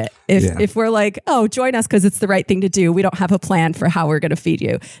along with it. If we're like, oh, join us because it's the right thing to do. We don't have a plan for how we're going to feed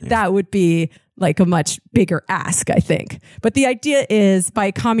you. Yeah. That would be like a much bigger ask, I think. But the idea is,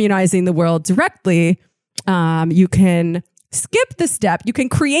 by communizing the world directly, you can skip the step. You can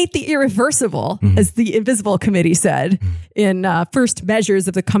create the irreversible, as the Invisible Committee said in First Measures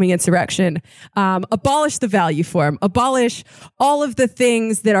of the Coming Insurrection. Abolish the value form. Abolish all of the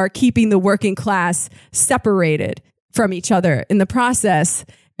things that are keeping the working class separated from each other in the process,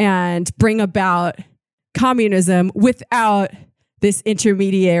 and bring about communism without this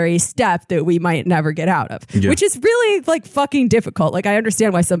intermediary step that we might never get out of, which is really like fucking difficult. Like, I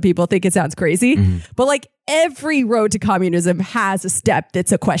understand why some people think it sounds crazy, but like, every road to communism has a step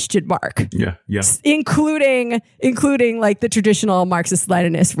that's a question mark. Yeah. Yeah. Including like the traditional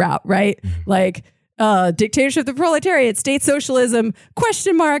Marxist-Leninist route, right? Like, dictatorship of the proletariat, state socialism,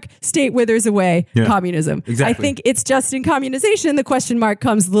 question mark, state withers away, communism. Exactly. I think it's just in communization, the question mark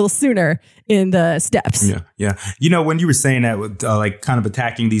comes a little sooner in the steps. Yeah. Yeah. When you were saying that with like kind of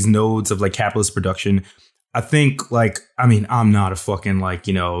attacking these nodes of like capitalist production, I think I'm not a fucking like,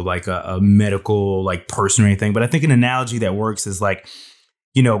 like a medical like person or anything, but I think an analogy that works is like,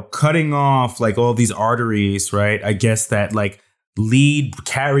 cutting off like all these arteries, right? I guess that like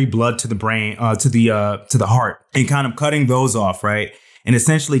carry blood to the brain, to the heart, and kind of cutting those off, right? And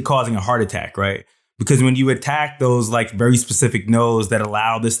essentially causing a heart attack, right? Because when you attack those like very specific nodes that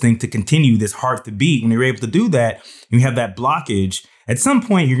allow this thing to continue, this heart to beat, when you're able to do that, and you have that blockage, at some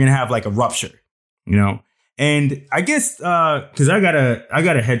point you're going to have like a rupture, you know? And I guess because I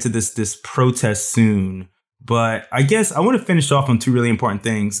gotta head to this protest soon, but I guess I want to finish off on two really important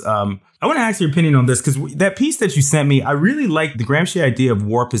things. I want to ask your opinion on this, because that piece that you sent me, I really like the Gramsci idea of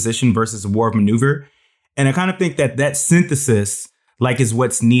war position versus war of maneuver. And I kind of think that synthesis like is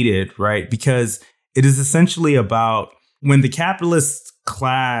what's needed, right? Because it is essentially about when the capitalist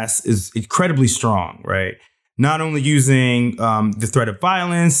class is incredibly strong, right? Not only using the threat of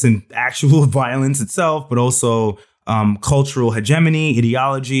violence and actual violence itself, but also cultural hegemony,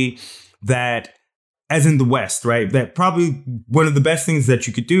 ideology, that as in the West, right? That probably one of the best things that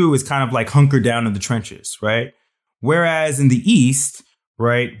you could do is kind of like hunker down in the trenches, right? Whereas in the East,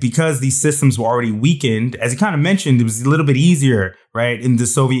 right, because these systems were already weakened, as you kind of mentioned, it was a little bit easier, right, in the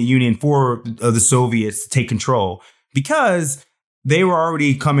Soviet Union for the Soviets to take control because they were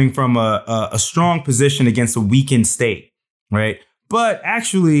already coming from a strong position against a weakened state, right? But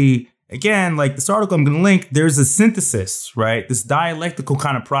actually, again, like this article I'm going to link, there's a synthesis, right? This dialectical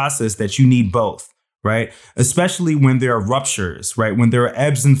kind of process that you need both, right? Especially when there are ruptures, right? When there are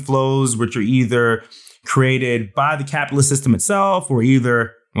ebbs and flows, which are either created by the capitalist system itself, or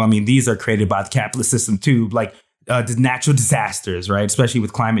either, well, I mean, these are created by the capitalist system too, like natural disasters, right? Especially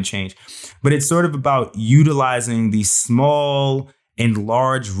with climate change. But it's sort of about utilizing these small and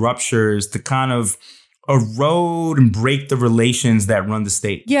large ruptures to kind of erode and break the relations that run the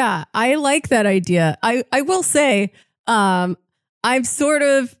state. Yeah, I like that idea. I will say, I'm sort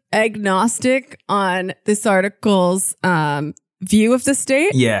of agnostic on this article's view of the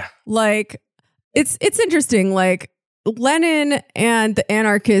state. Yeah. Like, it's interesting. Like, Lenin and the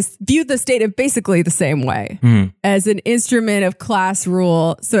anarchists viewed the state in basically the same way, as an instrument of class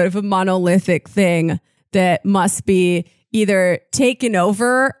rule, sort of a monolithic thing that must be either taken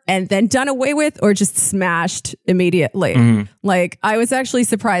over and then done away with or just smashed immediately. Like, I was actually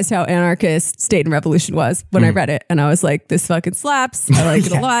surprised how anarchist State and Revolution was when I read it. And I was like, this fucking slaps. I like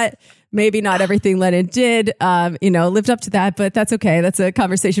it a lot. Maybe not everything Lenin did, lived up to that, but that's okay. That's a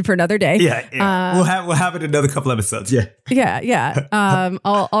conversation for another day. Yeah. We'll have it in another couple episodes. Yeah. Yeah.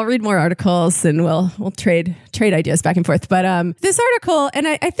 I'll read more articles and we'll trade ideas back and forth. But this article, and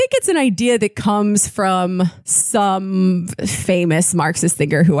I think it's an idea that comes from some famous Marxist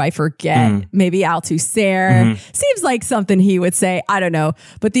thinker who I forget, maybe Althusser. Seems like something he would say. I don't know.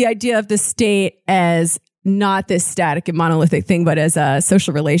 But the idea of the state as not this static and monolithic thing, but as a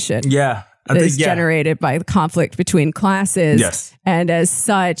social relation. Yeah. That is generated by the conflict between classes. Yes. And as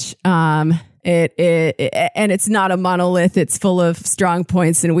such, it's not a monolith. It's full of strong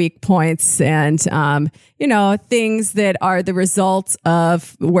points and weak points and, things that are the result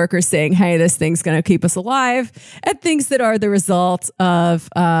of workers saying, hey, this thing's going to keep us alive, and things that are the result of,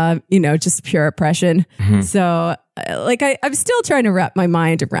 just pure oppression. So I'm still trying to wrap my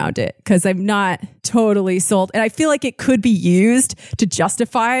mind around it because I'm not totally sold. And I feel like it could be used to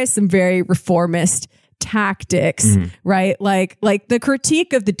justify some very reformist tactics, right? Like the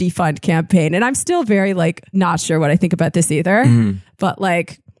critique of the defund campaign. And I'm still very not sure what I think about this either, but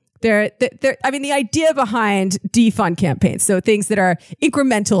the idea behind defund campaigns, so things that are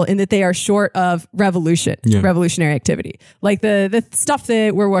incremental in that they are short of revolutionary activity, like the stuff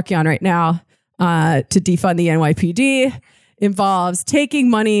that we're working on right now to defund the NYPD involves taking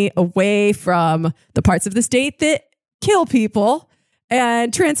money away from the parts of the state that kill people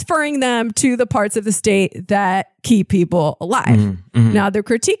and transferring them to the parts of the state that keep people alive. Now, the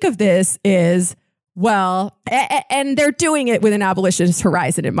critique of this is, well, and they're doing it with an abolitionist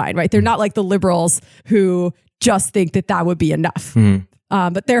horizon in mind, right? They're not like the liberals who just think that would be enough.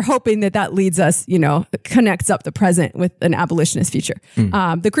 But they're hoping that leads us, connects up the present with an abolitionist future.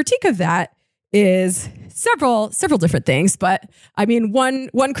 The critique of that is several different things. But I mean,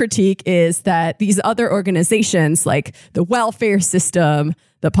 one critique is that these other organizations like the welfare system,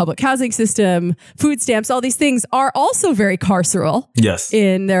 the public housing system, food stamps, all these things are also very carceral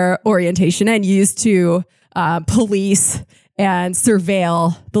in their orientation and used to police and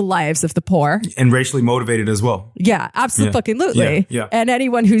surveil the lives of the poor. And racially motivated as well. Yeah, absolutely. Yeah. And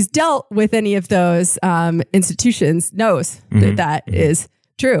anyone who's dealt with any of those institutions knows that is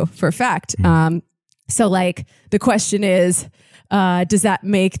true for a fact. So the question is, does that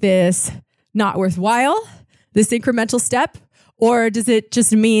make this not worthwhile, this incremental step? Or does it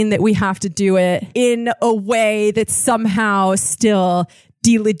just mean that we have to do it in a way that somehow still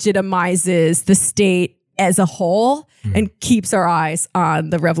delegitimizes the state as a whole and keeps our eyes on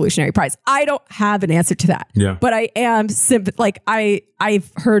the Revolutionary Prize? I don't have an answer to that. Yeah. But I am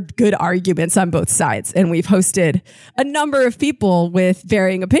I've heard good arguments on both sides, and we've hosted a number of people with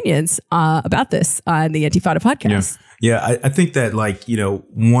varying opinions about this on the Antifada podcast. Yeah, I think that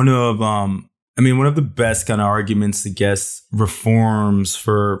one of the best kind of arguments against reforms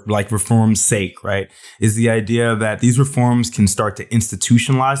for reform's sake, right, is the idea that these reforms can start to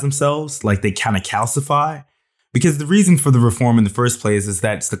institutionalize themselves, like they kind of calcify. Because the reason for the reform in the first place is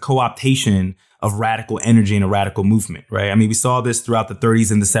that it's the co-optation of radical energy and a radical movement, right? I mean, we saw this throughout the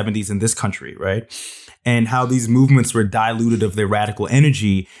 30s and the 70s in this country, right? And how these movements were diluted of their radical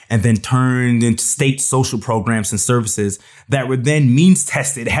energy and then turned into state social programs and services that were then means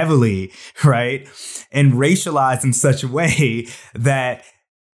tested heavily, right? And racialized in such a way that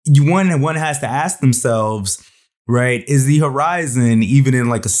one has to ask themselves, right, is the horizon even in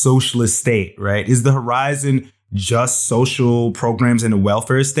like a socialist state, right? Is the horizon just social programs in a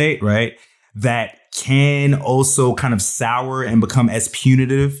welfare state, right? That can also kind of sour and become as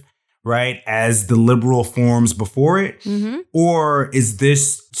punitive, right, as the liberal forms before it? Mm-hmm. Or is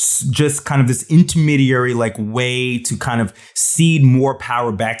this just kind of this intermediary like way to kind of cede more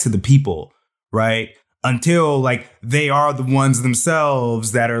power back to the people, right? Until like they are the ones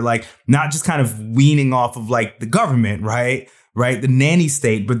themselves that are like not just kind of weaning off of like the government, right? The nanny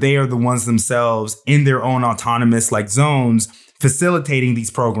state, but they are the ones themselves in their own autonomous like zones facilitating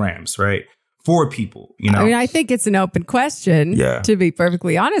these programs, right? For people, you know? I mean, I think it's an open question, to be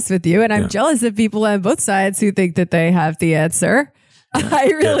perfectly honest with you. And I'm jealous of people on both sides who think that they have the answer. I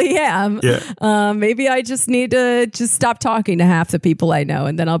really am. Maybe I just need to just stop talking to half the people I know,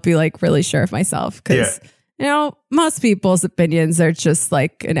 and then I'll be like really sure of myself. Because, you know, most people's opinions are just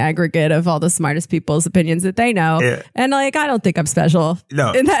like an aggregate of all the smartest people's opinions that they know. And like, I don't think I'm special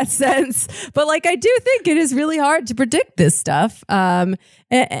in that sense. But like, I do think it is really hard to predict this stuff.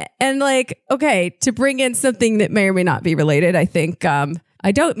 And like, okay, to bring in something that may or may not be related, I think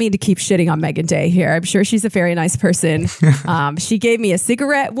I don't mean to keep shitting on Megan Day here. I'm sure she's a very nice person. She gave me a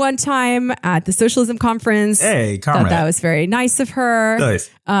cigarette one time at the socialism conference. Hey, comrade. Thought that was very nice of her.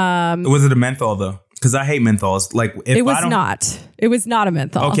 Nice. Was it a menthol though? Because I hate menthols. Like, if it was not. It was not a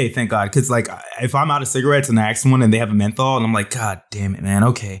menthol. Okay, thank God. Because like, if I'm out of cigarettes and I ask someone and they have a menthol, and I'm like, God damn it, man.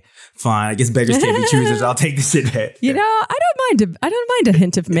 Okay, fine. I guess beggars can't be choosers. I'll take the shit back. You know, I don't mind a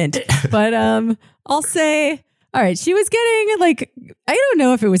hint of mint, but I'll say, all right. She was getting like, I don't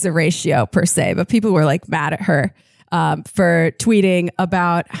know if it was a ratio per se, but people were like mad at her for tweeting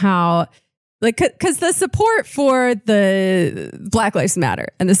about how. Like, because the support for the Black Lives Matter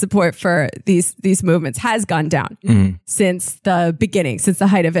and the support for these movements has gone down since the beginning, since the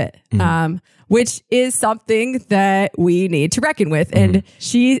height of it, which is something that we need to reckon with. And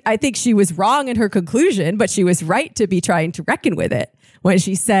I think she was wrong in her conclusion, but she was right to be trying to reckon with it when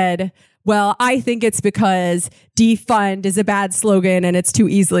she said, well, I think it's because defund is a bad slogan and it's too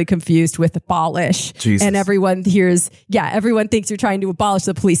easily confused with abolish. Jesus. And everyone thinks you're trying to abolish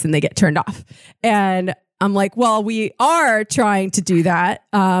the police and they get turned off. And I'm like, well, we are trying to do that.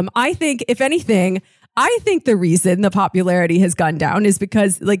 I think, if anything, the reason the popularity has gone down is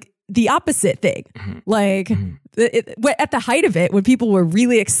because like the opposite thing, at the height of it, when people were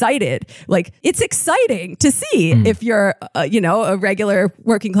really excited, like it's exciting to see if you're, a regular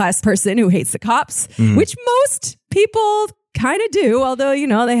working class person who hates the cops, which most people kind of do, although, you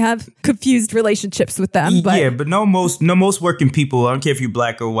know, they have confused relationships with them. But most working people, I don't care if you're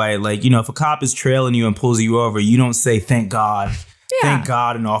black or white, like, you know, if a cop is trailing you and pulls you over, you don't say, thank God. Thank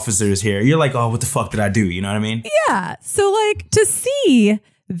God an officer is here. You're like, oh, what the fuck did I do? You know what I mean? Yeah. So like to see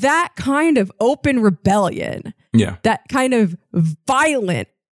that kind of open rebellion, that kind of violent,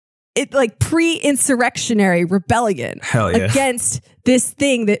 pre-insurrectionary rebellion against this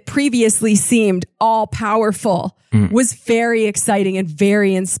thing that previously seemed all powerful was very exciting and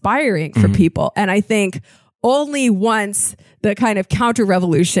very inspiring for people. And I think only once the kind of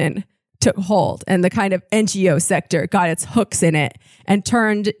counter-revolution took hold and the kind of NGO sector got its hooks in it and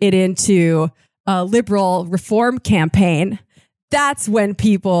turned it into a liberal reform campaign, that's when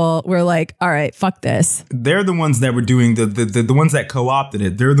people were like, all right, fuck this. They're the ones that were doing the ones that co-opted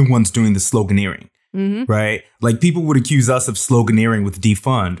it. They're the ones doing the sloganeering, right? Like people would accuse us of sloganeering with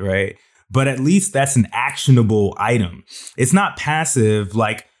defund, right? But at least that's an actionable item. It's not passive,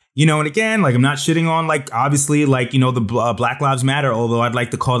 like, you know, and again, like I'm not shitting on like, obviously, like, you know, the Black Lives Matter, although I'd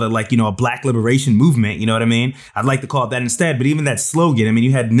like to call it like, you know, a black liberation movement. You know what I mean? I'd like to call it that instead. But even that slogan, I mean,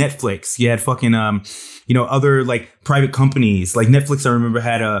 you had Netflix, you had fucking, you know, other like private companies like Netflix. I remember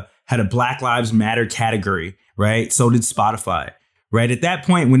had a Black Lives Matter category, right? So did Spotify, right? At that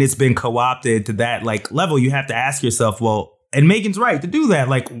point, when it's been co-opted to that like level, you have to ask yourself, well, and Megan's right to do that.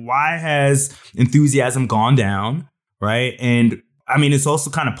 Like, why has enthusiasm gone down, right? And I mean, it's also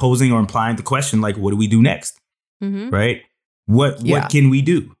kind of posing or implying the question, like, what do we do next, right? What can we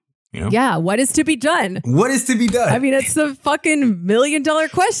do? You know? Yeah. What is to be done? What is to be done? I mean, it's the fucking $1 million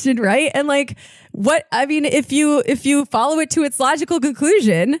question, right? And like, if you follow it to its logical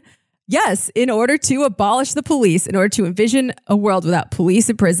conclusion, yes, in order to abolish the police, in order to envision a world without police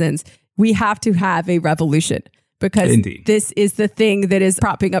and prisons, we have to have a revolution, because this is the thing that is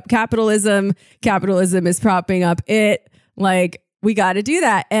propping up capitalism. Capitalism is propping up it. Like, we got to do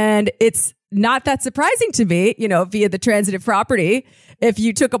that. And it's not that surprising to me, via the transitive property. If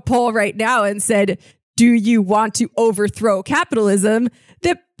you took a poll right now and said, do you want to overthrow capitalism?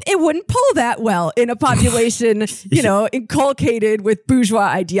 That it wouldn't poll that well in a population, inculcated with bourgeois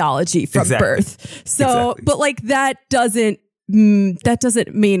ideology from birth. So, but like that doesn't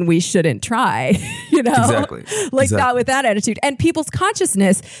mean we shouldn't try, not with that attitude. And people's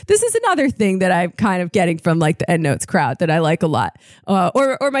consciousness, this is another thing that I'm kind of getting from like the EndNotes crowd that I like a lot.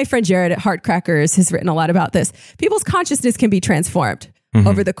 Or my friend Jared at Heartcrackers has written a lot about this. People's consciousness can be transformed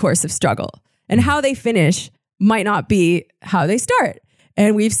over the course of struggle, and how they finish might not be how they start.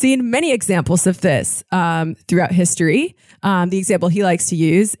 And we've seen many examples of this throughout history. The example he likes to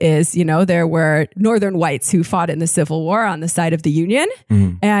use is, there were Northern whites who fought in the Civil War on the side of the Union.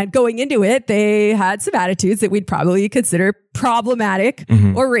 And going into it, they had some attitudes that we'd probably consider problematic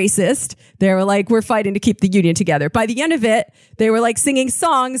or racist. They were like, we're fighting to keep the Union together. By the end of it, they were like singing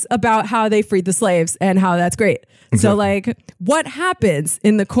songs about how they freed the slaves and how that's great. So like, what happens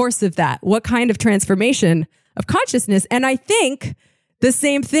in the course of that? What kind of transformation of consciousness? And I think the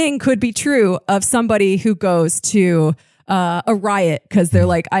same thing could be true of somebody who goes to a riot because they're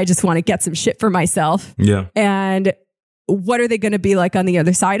like, I just want to get some shit for myself. Yeah. And what are they going to be like on the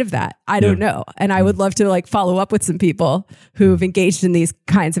other side of that? I don't know. And I would love to like follow up with some people who've engaged in these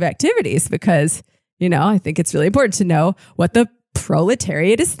kinds of activities, because, I think it's really important to know what the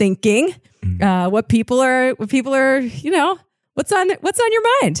proletariat is thinking, what people are, what's on your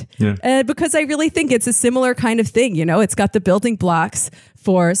mind? Yeah. Because I really think it's a similar kind of thing. It's got the building blocks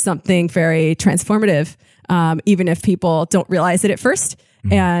for something very transformative, even if people don't realize it at first.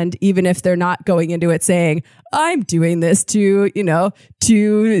 And even if they're not going into it saying, I'm doing this to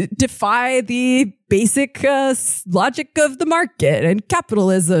defy the basic logic of the market and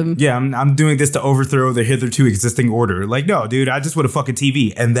capitalism. Yeah, I'm doing this to overthrow the hitherto existing order. Like, no, dude, I just want a fucking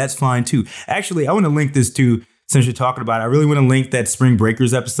TV, and that's fine too. Actually, I want to link this to, since you're talking about it, I really want to link that Spring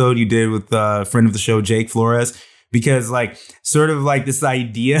Breakers episode you did with a friend of the show, Jake Flores, because like sort of like this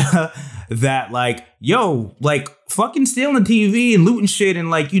idea that like, yo, like fucking stealing TV and looting shit and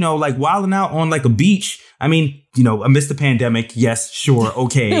like, like wilding out on like a beach. I mean, amidst the pandemic, yes, sure,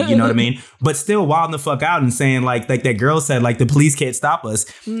 okay, you know what I mean? But still wilding the fuck out and saying like that girl said, like the police can't stop us.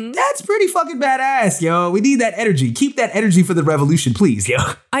 That's pretty fucking badass, yo. We need that energy. Keep that energy for the revolution, please, yo.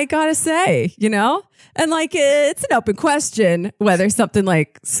 I gotta say, and like it's an open question whether something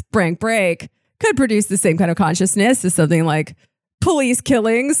like Spring Break could produce the same kind of consciousness as something like police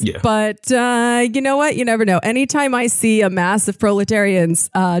killings. Yeah. But you know what? You never know. Anytime I see a mass of proletarians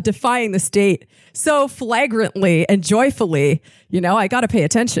defying the state so flagrantly and joyfully, I got to pay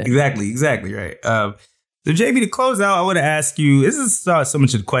attention. Exactly right. So JB, to close out, I want to ask you, this is so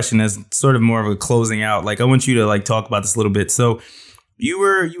much a question as sort of more of a closing out. Like, I want you to like talk about this a little bit. So you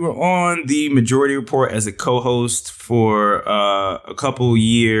were on the Majority Report as a co-host for a couple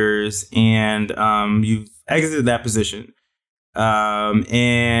years, and you've exited that position.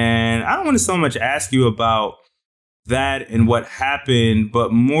 And I don't want to so much ask you about that and what happened,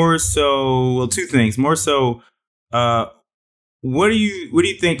 but more so, well, two things. More so, what do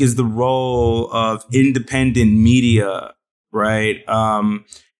you think is the role of independent media, right?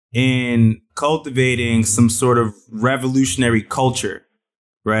 In cultivating some sort of revolutionary culture,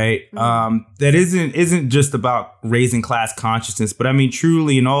 right? That isn't just about raising class consciousness, but I mean,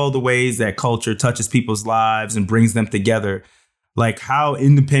 truly in all the ways that culture touches people's lives and brings them together, like how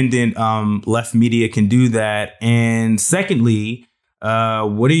independent left media can do that. And secondly,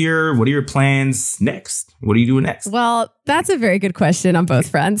 what are your plans next? What are you doing next? Well, that's a very good question on both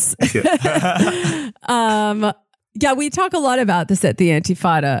fronts. Yeah, we talk a lot about this at the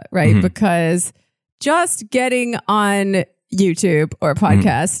Antifada, right? Because just getting on YouTube or a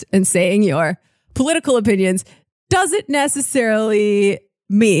podcast and saying your political opinions doesn't necessarily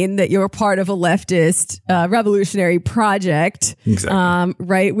mean that you're part of a leftist revolutionary project. Exactly.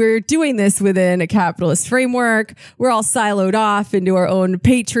 Right? We're doing this within a capitalist framework. We're all siloed off into our own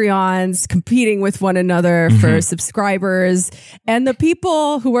Patreons, competing with one another for subscribers. And the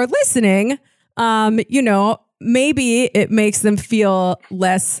people who are listening, maybe it makes them feel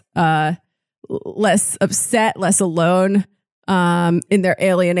less upset, less alone in their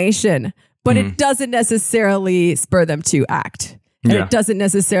alienation. But it doesn't necessarily spur them to act. And it doesn't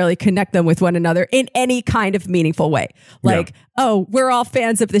necessarily connect them with one another in any kind of meaningful way. Like, oh, we're all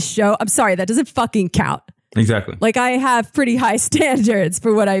fans of this show. I'm sorry, that doesn't fucking count. Exactly. Like, I have pretty high standards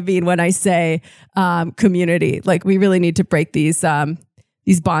for what I mean when I say community. Like, we really need to break these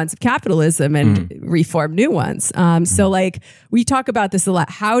bonds of capitalism and reform new ones. So, like, we talk about this a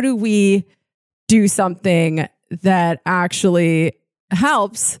lot. How do we do something that actually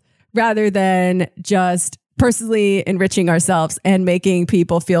helps rather than just personally enriching ourselves and making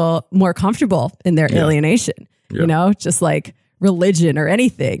people feel more comfortable in their alienation, just like religion or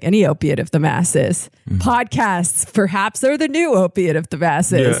anything, any opiate of the masses. Podcasts perhaps are the new opiate of the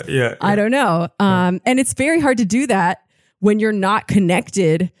masses. I don't know. And it's very hard to do that when you're not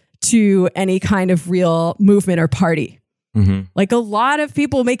connected to any kind of real movement or party. Like a lot of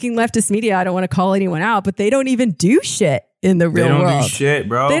people making leftist media, I don't want to call anyone out, but they don't even do shit in the real world. They don't do shit,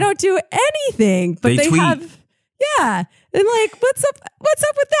 bro. They don't do anything, but they tweet. have, and like, what's up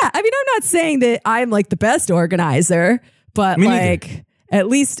with that? I mean, I'm not saying that I'm like the best organizer, but like, at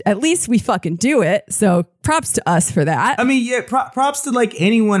least we fucking do it. So props to us for that. I mean, yeah, props to like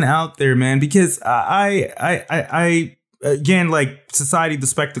anyone out there, man, because I again, like society, the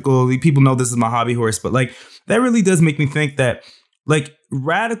spectacle, people know this is my hobby horse, but like that really does make me think that like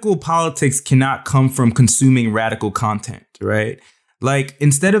radical politics cannot come from consuming radical content, right? Like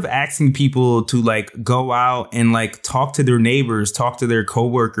instead of asking people to like go out and like talk to their neighbors, talk to their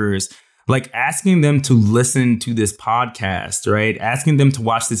coworkers, like asking them to listen to this podcast, right? Asking them to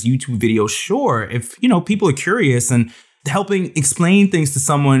watch this YouTube video. Sure, if, people are curious, and helping explain things to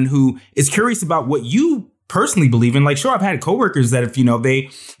someone who is curious about what you personally believe in. Like, sure, I've had coworkers that if,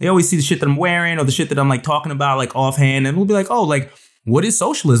 they always see the shit that I'm wearing or the shit that I'm like talking about like offhand, and we'll be like, oh, like, what is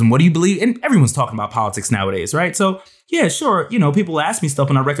socialism? What do you believe? And everyone's talking about politics nowadays, right? So yeah, sure, people ask me stuff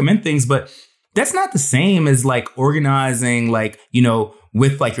and I recommend things, but that's not the same as like organizing like,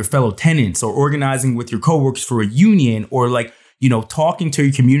 with like your fellow tenants, or organizing with your coworkers for a union, or like, talking to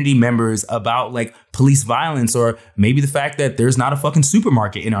your community members about like police violence, or maybe the fact that there's not a fucking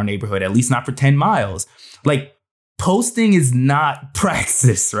supermarket in our neighborhood, at least not for 10 miles. Like, posting is not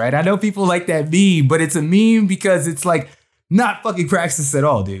praxis, right? I know people like that meme, but it's a meme because it's like not fucking praxis at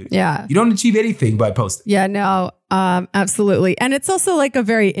all, dude. Yeah. You don't achieve anything by posting. Yeah, no, absolutely. And it's also like a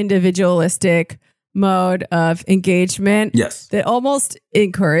very individualistic mode of engagement. Yes. That almost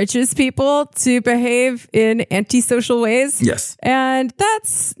encourages people to behave in antisocial ways. Yes. And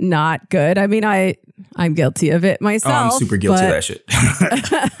that's not good. I mean, I'm guilty of it myself. Oh, I'm super guilty of that shit.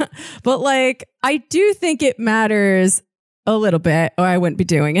 But like, I do think it matters a little bit, or I wouldn't be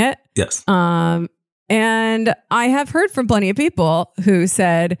doing it. Yes. And I have heard from plenty of people who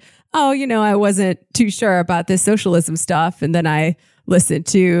said, oh, I wasn't too sure about this socialism stuff. And then I listened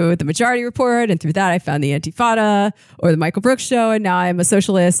to the Majority Report, and through that I found the Antifada or the Michael Brooks Show, and now I'm a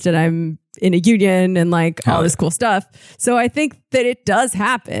socialist and I'm in a union and like all this cool stuff. So I think that it does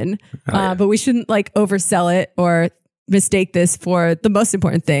happen, but we shouldn't like oversell it or mistake this for the most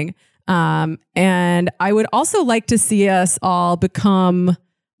important thing. And I would also like to see us all become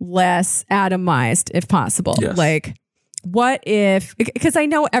less atomized if possible. Yes. Like, what if, because I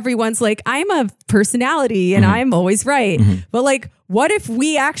know everyone's like, I'm a personality and I'm always right. But like, what if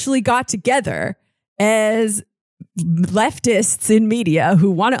we actually got together as leftists in media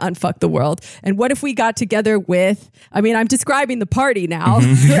who want to unfuck the world? And what if we got together with, I mean, I'm describing the party now,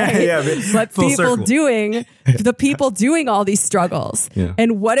 right? But the people doing all these struggles. Yeah.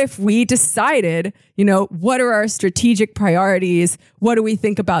 And what if we decided, what are our strategic priorities? What do we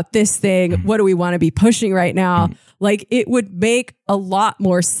think about this thing? What do we want to be pushing right now? Like, it would make a lot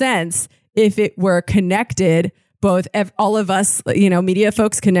more sense if it were connected, both all of us, media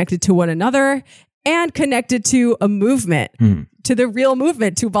folks connected to one another and connected to a movement, to the real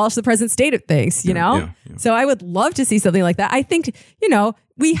movement to abolish the present state of things, Yeah. So I would love to see something like that. I think,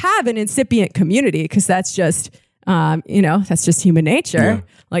 we have an incipient community because that's just, that's just human nature. Yeah.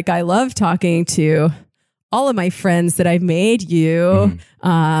 Like, I love talking to all of my friends that I've made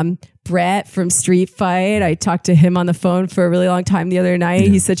Brett from Street Fight. I talked to him on the phone for a really long time the other night. Yeah.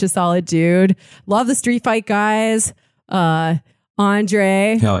 He's such a solid dude. Love the Street Fight guys.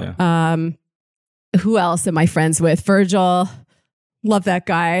 Andre. Hell yeah. Who else am I friends with? Virgil. Love that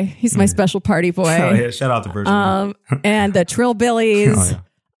guy. He's my special party boy. Oh, yeah. Shout out to Virgin. And the Trillbillies. Oh, yeah.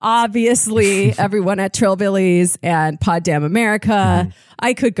 Obviously, everyone at Trillbillies and Pod Damn America.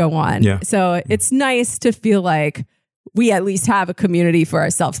 I could go on. Yeah. So it's nice to feel like we at least have a community for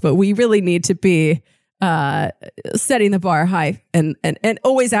ourselves, but we really need to be setting the bar high and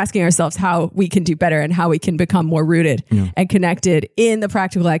always asking ourselves how we can do better and how we can become more rooted and connected in the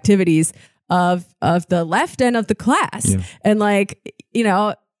practical activities of the left and of the class. Yeah. And like, you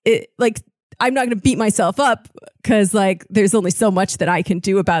know, I'm not going to beat myself up because like there's only so much that I can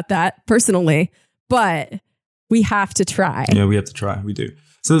do about that personally, but we have to try. Yeah, we have to try. We do.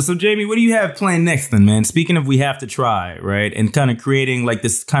 So Jamie, what do you have planned next then, man? Speaking of we have to try, right? And kind of creating like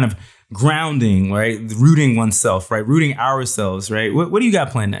this kind of grounding, right? Rooting oneself, right? Rooting ourselves, right? What do you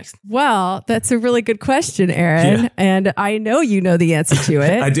got planned next? Well, that's a really good question, Aaron. Yeah. And I know you know the answer to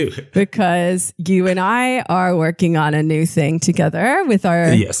it. I do. Because you and I are working on a new thing together with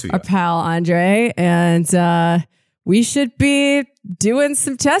our pal, Andre. And we should be doing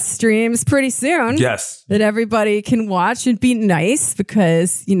some test streams pretty soon. Yes. That everybody can watch and be nice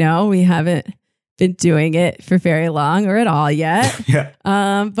because, you know, we haven't been doing it for very long or at all yet. Yeah.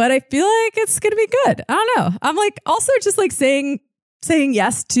 But I feel like it's going to be good. I don't know. I'm like also just like saying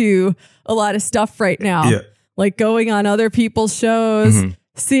yes to a lot of stuff right now. Yeah. Like going on other people's shows,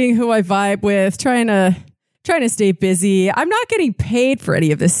 seeing who I vibe with, trying to stay busy. I'm not getting paid for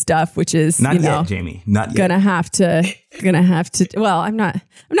any of this stuff, which is not yet, Jamie. Not yet. Gonna have to. Well, I'm not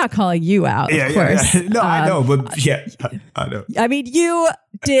calling you out. Yeah, of course. Yeah. No, I know, but yeah, I know. I mean, you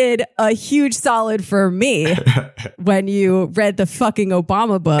did a huge solid for me when you read the fucking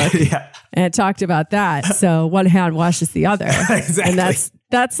Obama book and talked about that. So one hand washes the other. Exactly. And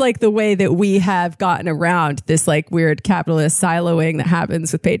that's like the way that we have gotten around this like weird capitalist siloing that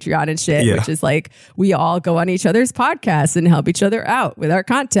happens with Patreon and shit, which is like we all go on each other's podcasts and help each other out with our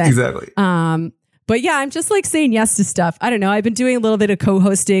content. Exactly. But yeah, I'm just like saying yes to stuff. I don't know. I've been doing a little bit of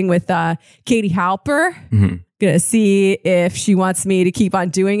co-hosting with Katie Halper. Gonna see if she wants me to keep on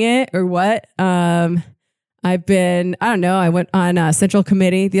doing it or what. I don't know. I went on Central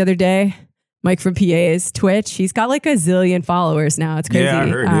Committee the other day. Mike from PA's Twitch. He's got like a zillion followers now. It's crazy. Yeah, I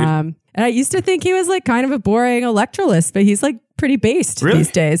heard, dude. And I used to think he was like kind of a boring electoralist, but he's like pretty based these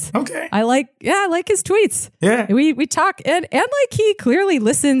days. Okay. I like his tweets. Yeah. We talk and like he clearly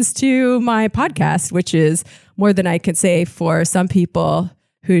listens to my podcast, which is more than I can say for some people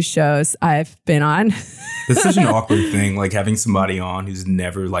whose shows I've been on. It's such an awkward thing, like having somebody on who's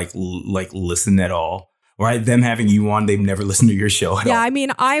never like listened at all. Right, them having you on, they've never listened to your show at all. I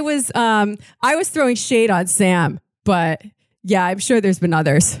mean, I was throwing shade on Sam, but yeah, I'm sure there's been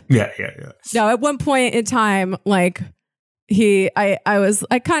others. Yeah. No, at one point in time, like I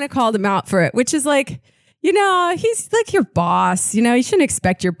kind of called him out for it, which is like, you know, he's like your boss. You know, you shouldn't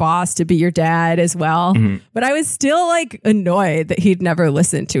expect your boss to be your dad as well. But I was still like annoyed that he'd never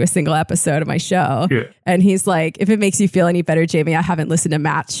listened to a single episode of my show. Yeah. And he's like, if it makes you feel any better, Jamie, I haven't listened to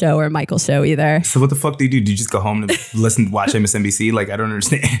Matt's show or Michael's show either. So what the fuck do you do? Do you just go home and watch MSNBC? Like, I don't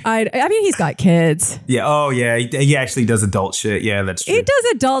understand. I mean, he's got kids. Yeah. Oh, yeah. He actually does adult shit. Yeah, that's true. He does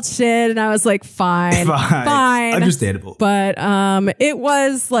adult shit. And I was like, fine. Understandable. But it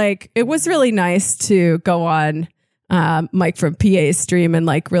was really nice to go on Mike from PA's stream and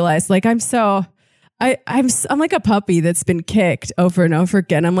like realize like I'm like a puppy that's been kicked over and over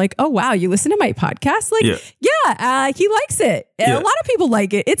again. I'm like, oh wow, you listen to my podcast? Like, yeah, he likes it. And a lot of people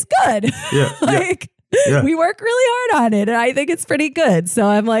like it. It's good. Yeah. We work really hard on it and I think it's pretty good. So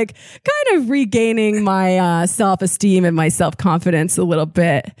I'm like kind of regaining my self-esteem and my self-confidence a little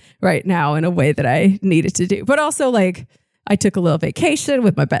bit right now in a way that I needed to do. But also like I took a little vacation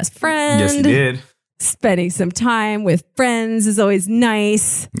with my best friend. Yes, you did. Spending some time with friends is always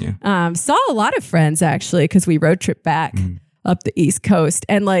nice. Yeah. Saw a lot of friends actually because we road trip back up the East Coast.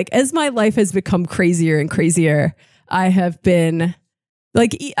 And like as my life has become crazier and crazier, I have been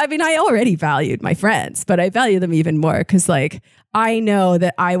like, I mean, I already valued my friends, but I value them even more because like I know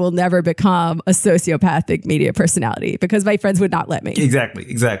that I will never become a sociopathic media personality because my friends would not let me.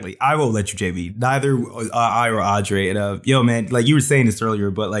 Exactly. I won't let you, JB. Neither I or Audrey. And yo, man, like you were saying this earlier,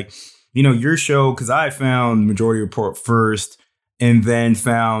 but like, you know, your show, because I found Majority Report first and then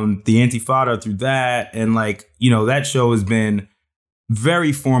found the Antifada through that. And like, you know, that show has been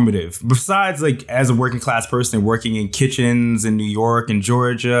very formative. Besides, like, as a working class person working in kitchens in New York and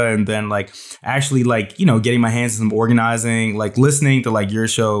Georgia, and then like actually like, you know, getting my hands in some organizing, like listening to like your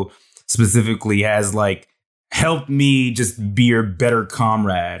show specifically has like helped me just be your better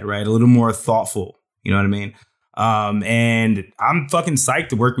comrade, right? A little more thoughtful. You know what I mean? And I'm fucking psyched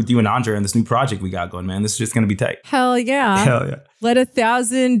to work with you and Andre on this new project we got going, man. This is just going to be tight. Hell yeah. Let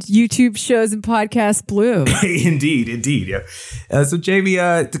 1,000 YouTube shows and podcasts bloom. Indeed. Yeah. So Jamie,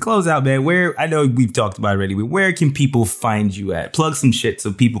 to close out, man, I know we've talked about it already, but where can people find you at? Plug some shit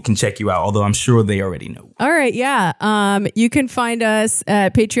so people can check you out, although I'm sure they already know. All right. Yeah. You can find us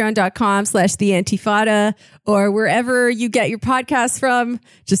at patreon.com/theantifada or wherever you get your podcasts from.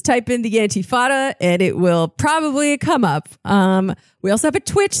 Just type in the Antifada and it will probably come up. We also have a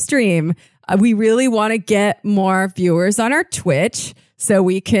Twitch stream. We really want to get more viewers on our Twitch so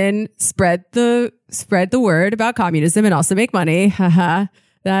we can spread the word about communism and also make money. Haha.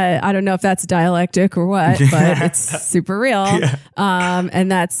 I don't know if that's dialectic or what, but it's super real. Yeah. And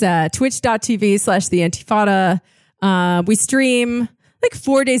that's twitch.tv/theantifada. We stream like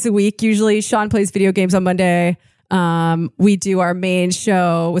 4 days a week. Usually Sean plays video games on Monday. We do our main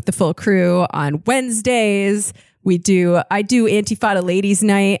show with the full crew on Wednesdays. I do Antifada Ladies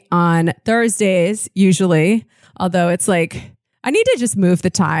Night on Thursdays, usually. Although it's like, I need to just move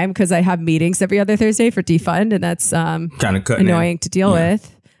the time because I have meetings every other Thursday for defund, and that's kind of annoying to deal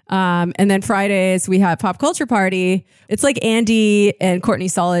with. And then Fridays, we have Pop Culture Party. It's like Andy and Courtney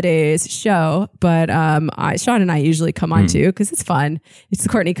Soliday's show, but Sean and I usually come on too because it's fun.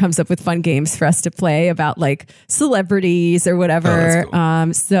 Courtney comes up with fun games for us to play about like celebrities or whatever. Oh,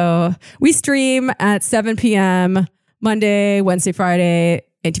 cool. So we stream at 7 p.m. Monday, Wednesday, Friday.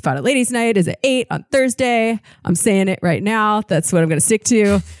 Antifada Ladies Night is at 8 on Thursday. I'm saying it right now. That's what I'm going to stick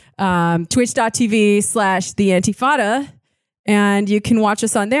to. Twitch.tv/theantifada. And you can watch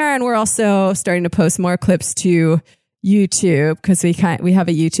us on there. And we're also starting to post more clips to YouTube because we have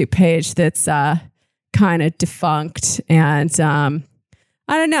a YouTube page that's kind of defunct. And I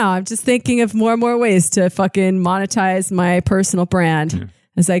don't know. I'm just thinking of more and more ways to fucking monetize my personal brand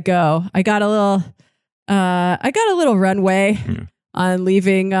as I go. I got a little runway on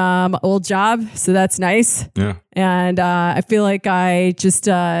leaving old job. So that's nice. Yeah. And I feel like I just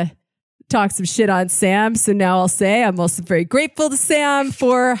talk some shit on Sam. So now I'll say I'm also very grateful to Sam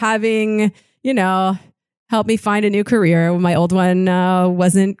for having, helped me find a new career when my old one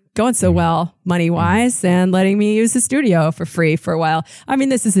wasn't going so well money-wise and letting me use the studio for free for a while. I mean,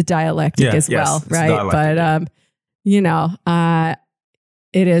 this is a dialectic as well, right? But,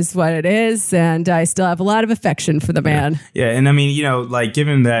 it is what it is, and I still have a lot of affection for the man. Yeah, and I mean,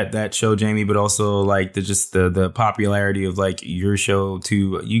 given that show, Jamie, but also like the popularity of like your show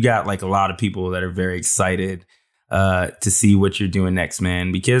too, you got like a lot of people that are very excited to see what you're doing next,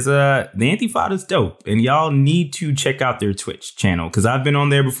 man, because the Antifada is dope, and y'all need to check out their Twitch channel because I've been on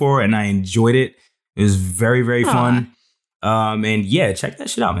there before and I enjoyed it. It was very, very fun. And yeah, check that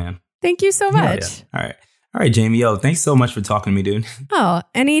shit out, man. Thank you so much. Yeah. All right, Jamie. Yo, thanks so much for talking to me, dude. Oh,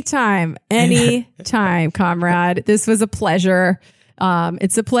 anytime, comrade. This was a pleasure.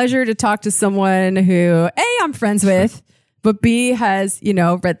 It's a pleasure to talk to someone who, A, I'm friends with, but B, has,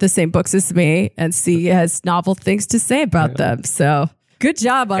 read the same books as me, and C, has novel things to say about them. So good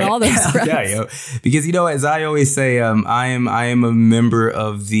job on all those fronts. Yeah, yo. Because, as I always say, I am a member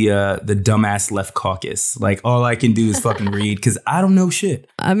of the dumbass left caucus. Like, all I can do is fucking read because I don't know shit.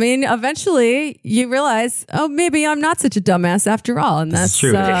 I mean, eventually you realize, oh, maybe I'm not such a dumbass after all. And that's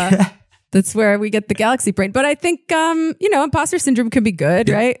true. That's where we get the galaxy brain. But I think, imposter syndrome can be good,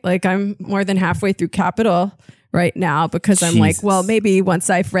 right? Like, I'm more than halfway through Capital right now because I'm like, well, maybe once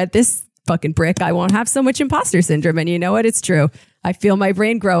I've read this fucking brick, I won't have so much imposter syndrome. And you know what? It's true. I feel my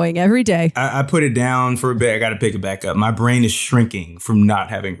brain growing every day. I put it down for a bit. I got to pick it back up. My brain is shrinking from not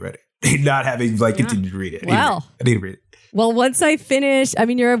having read it, not having continued to read it. I need to read it. Well, once I finish, I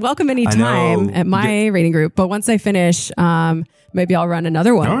mean, you're welcome anytime at my reading group. But once I finish, maybe I'll run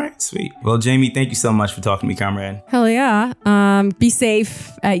another one. All right, sweet. Well, Jamie, thank you so much for talking to me, comrade. Hell yeah. Be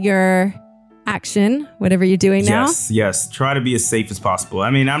safe at your action, whatever you're doing now. Yes. Try to be as safe as possible. I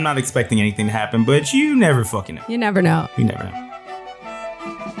mean, I'm not expecting anything to happen, but you never fucking know. You never know.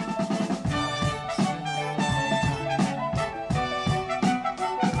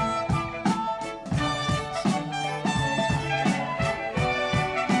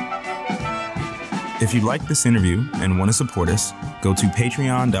 If you like this interview and want to support us, go to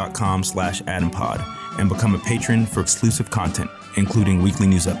patreon.com/AdamPod and become a patron for exclusive content, including weekly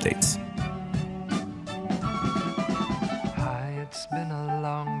news updates.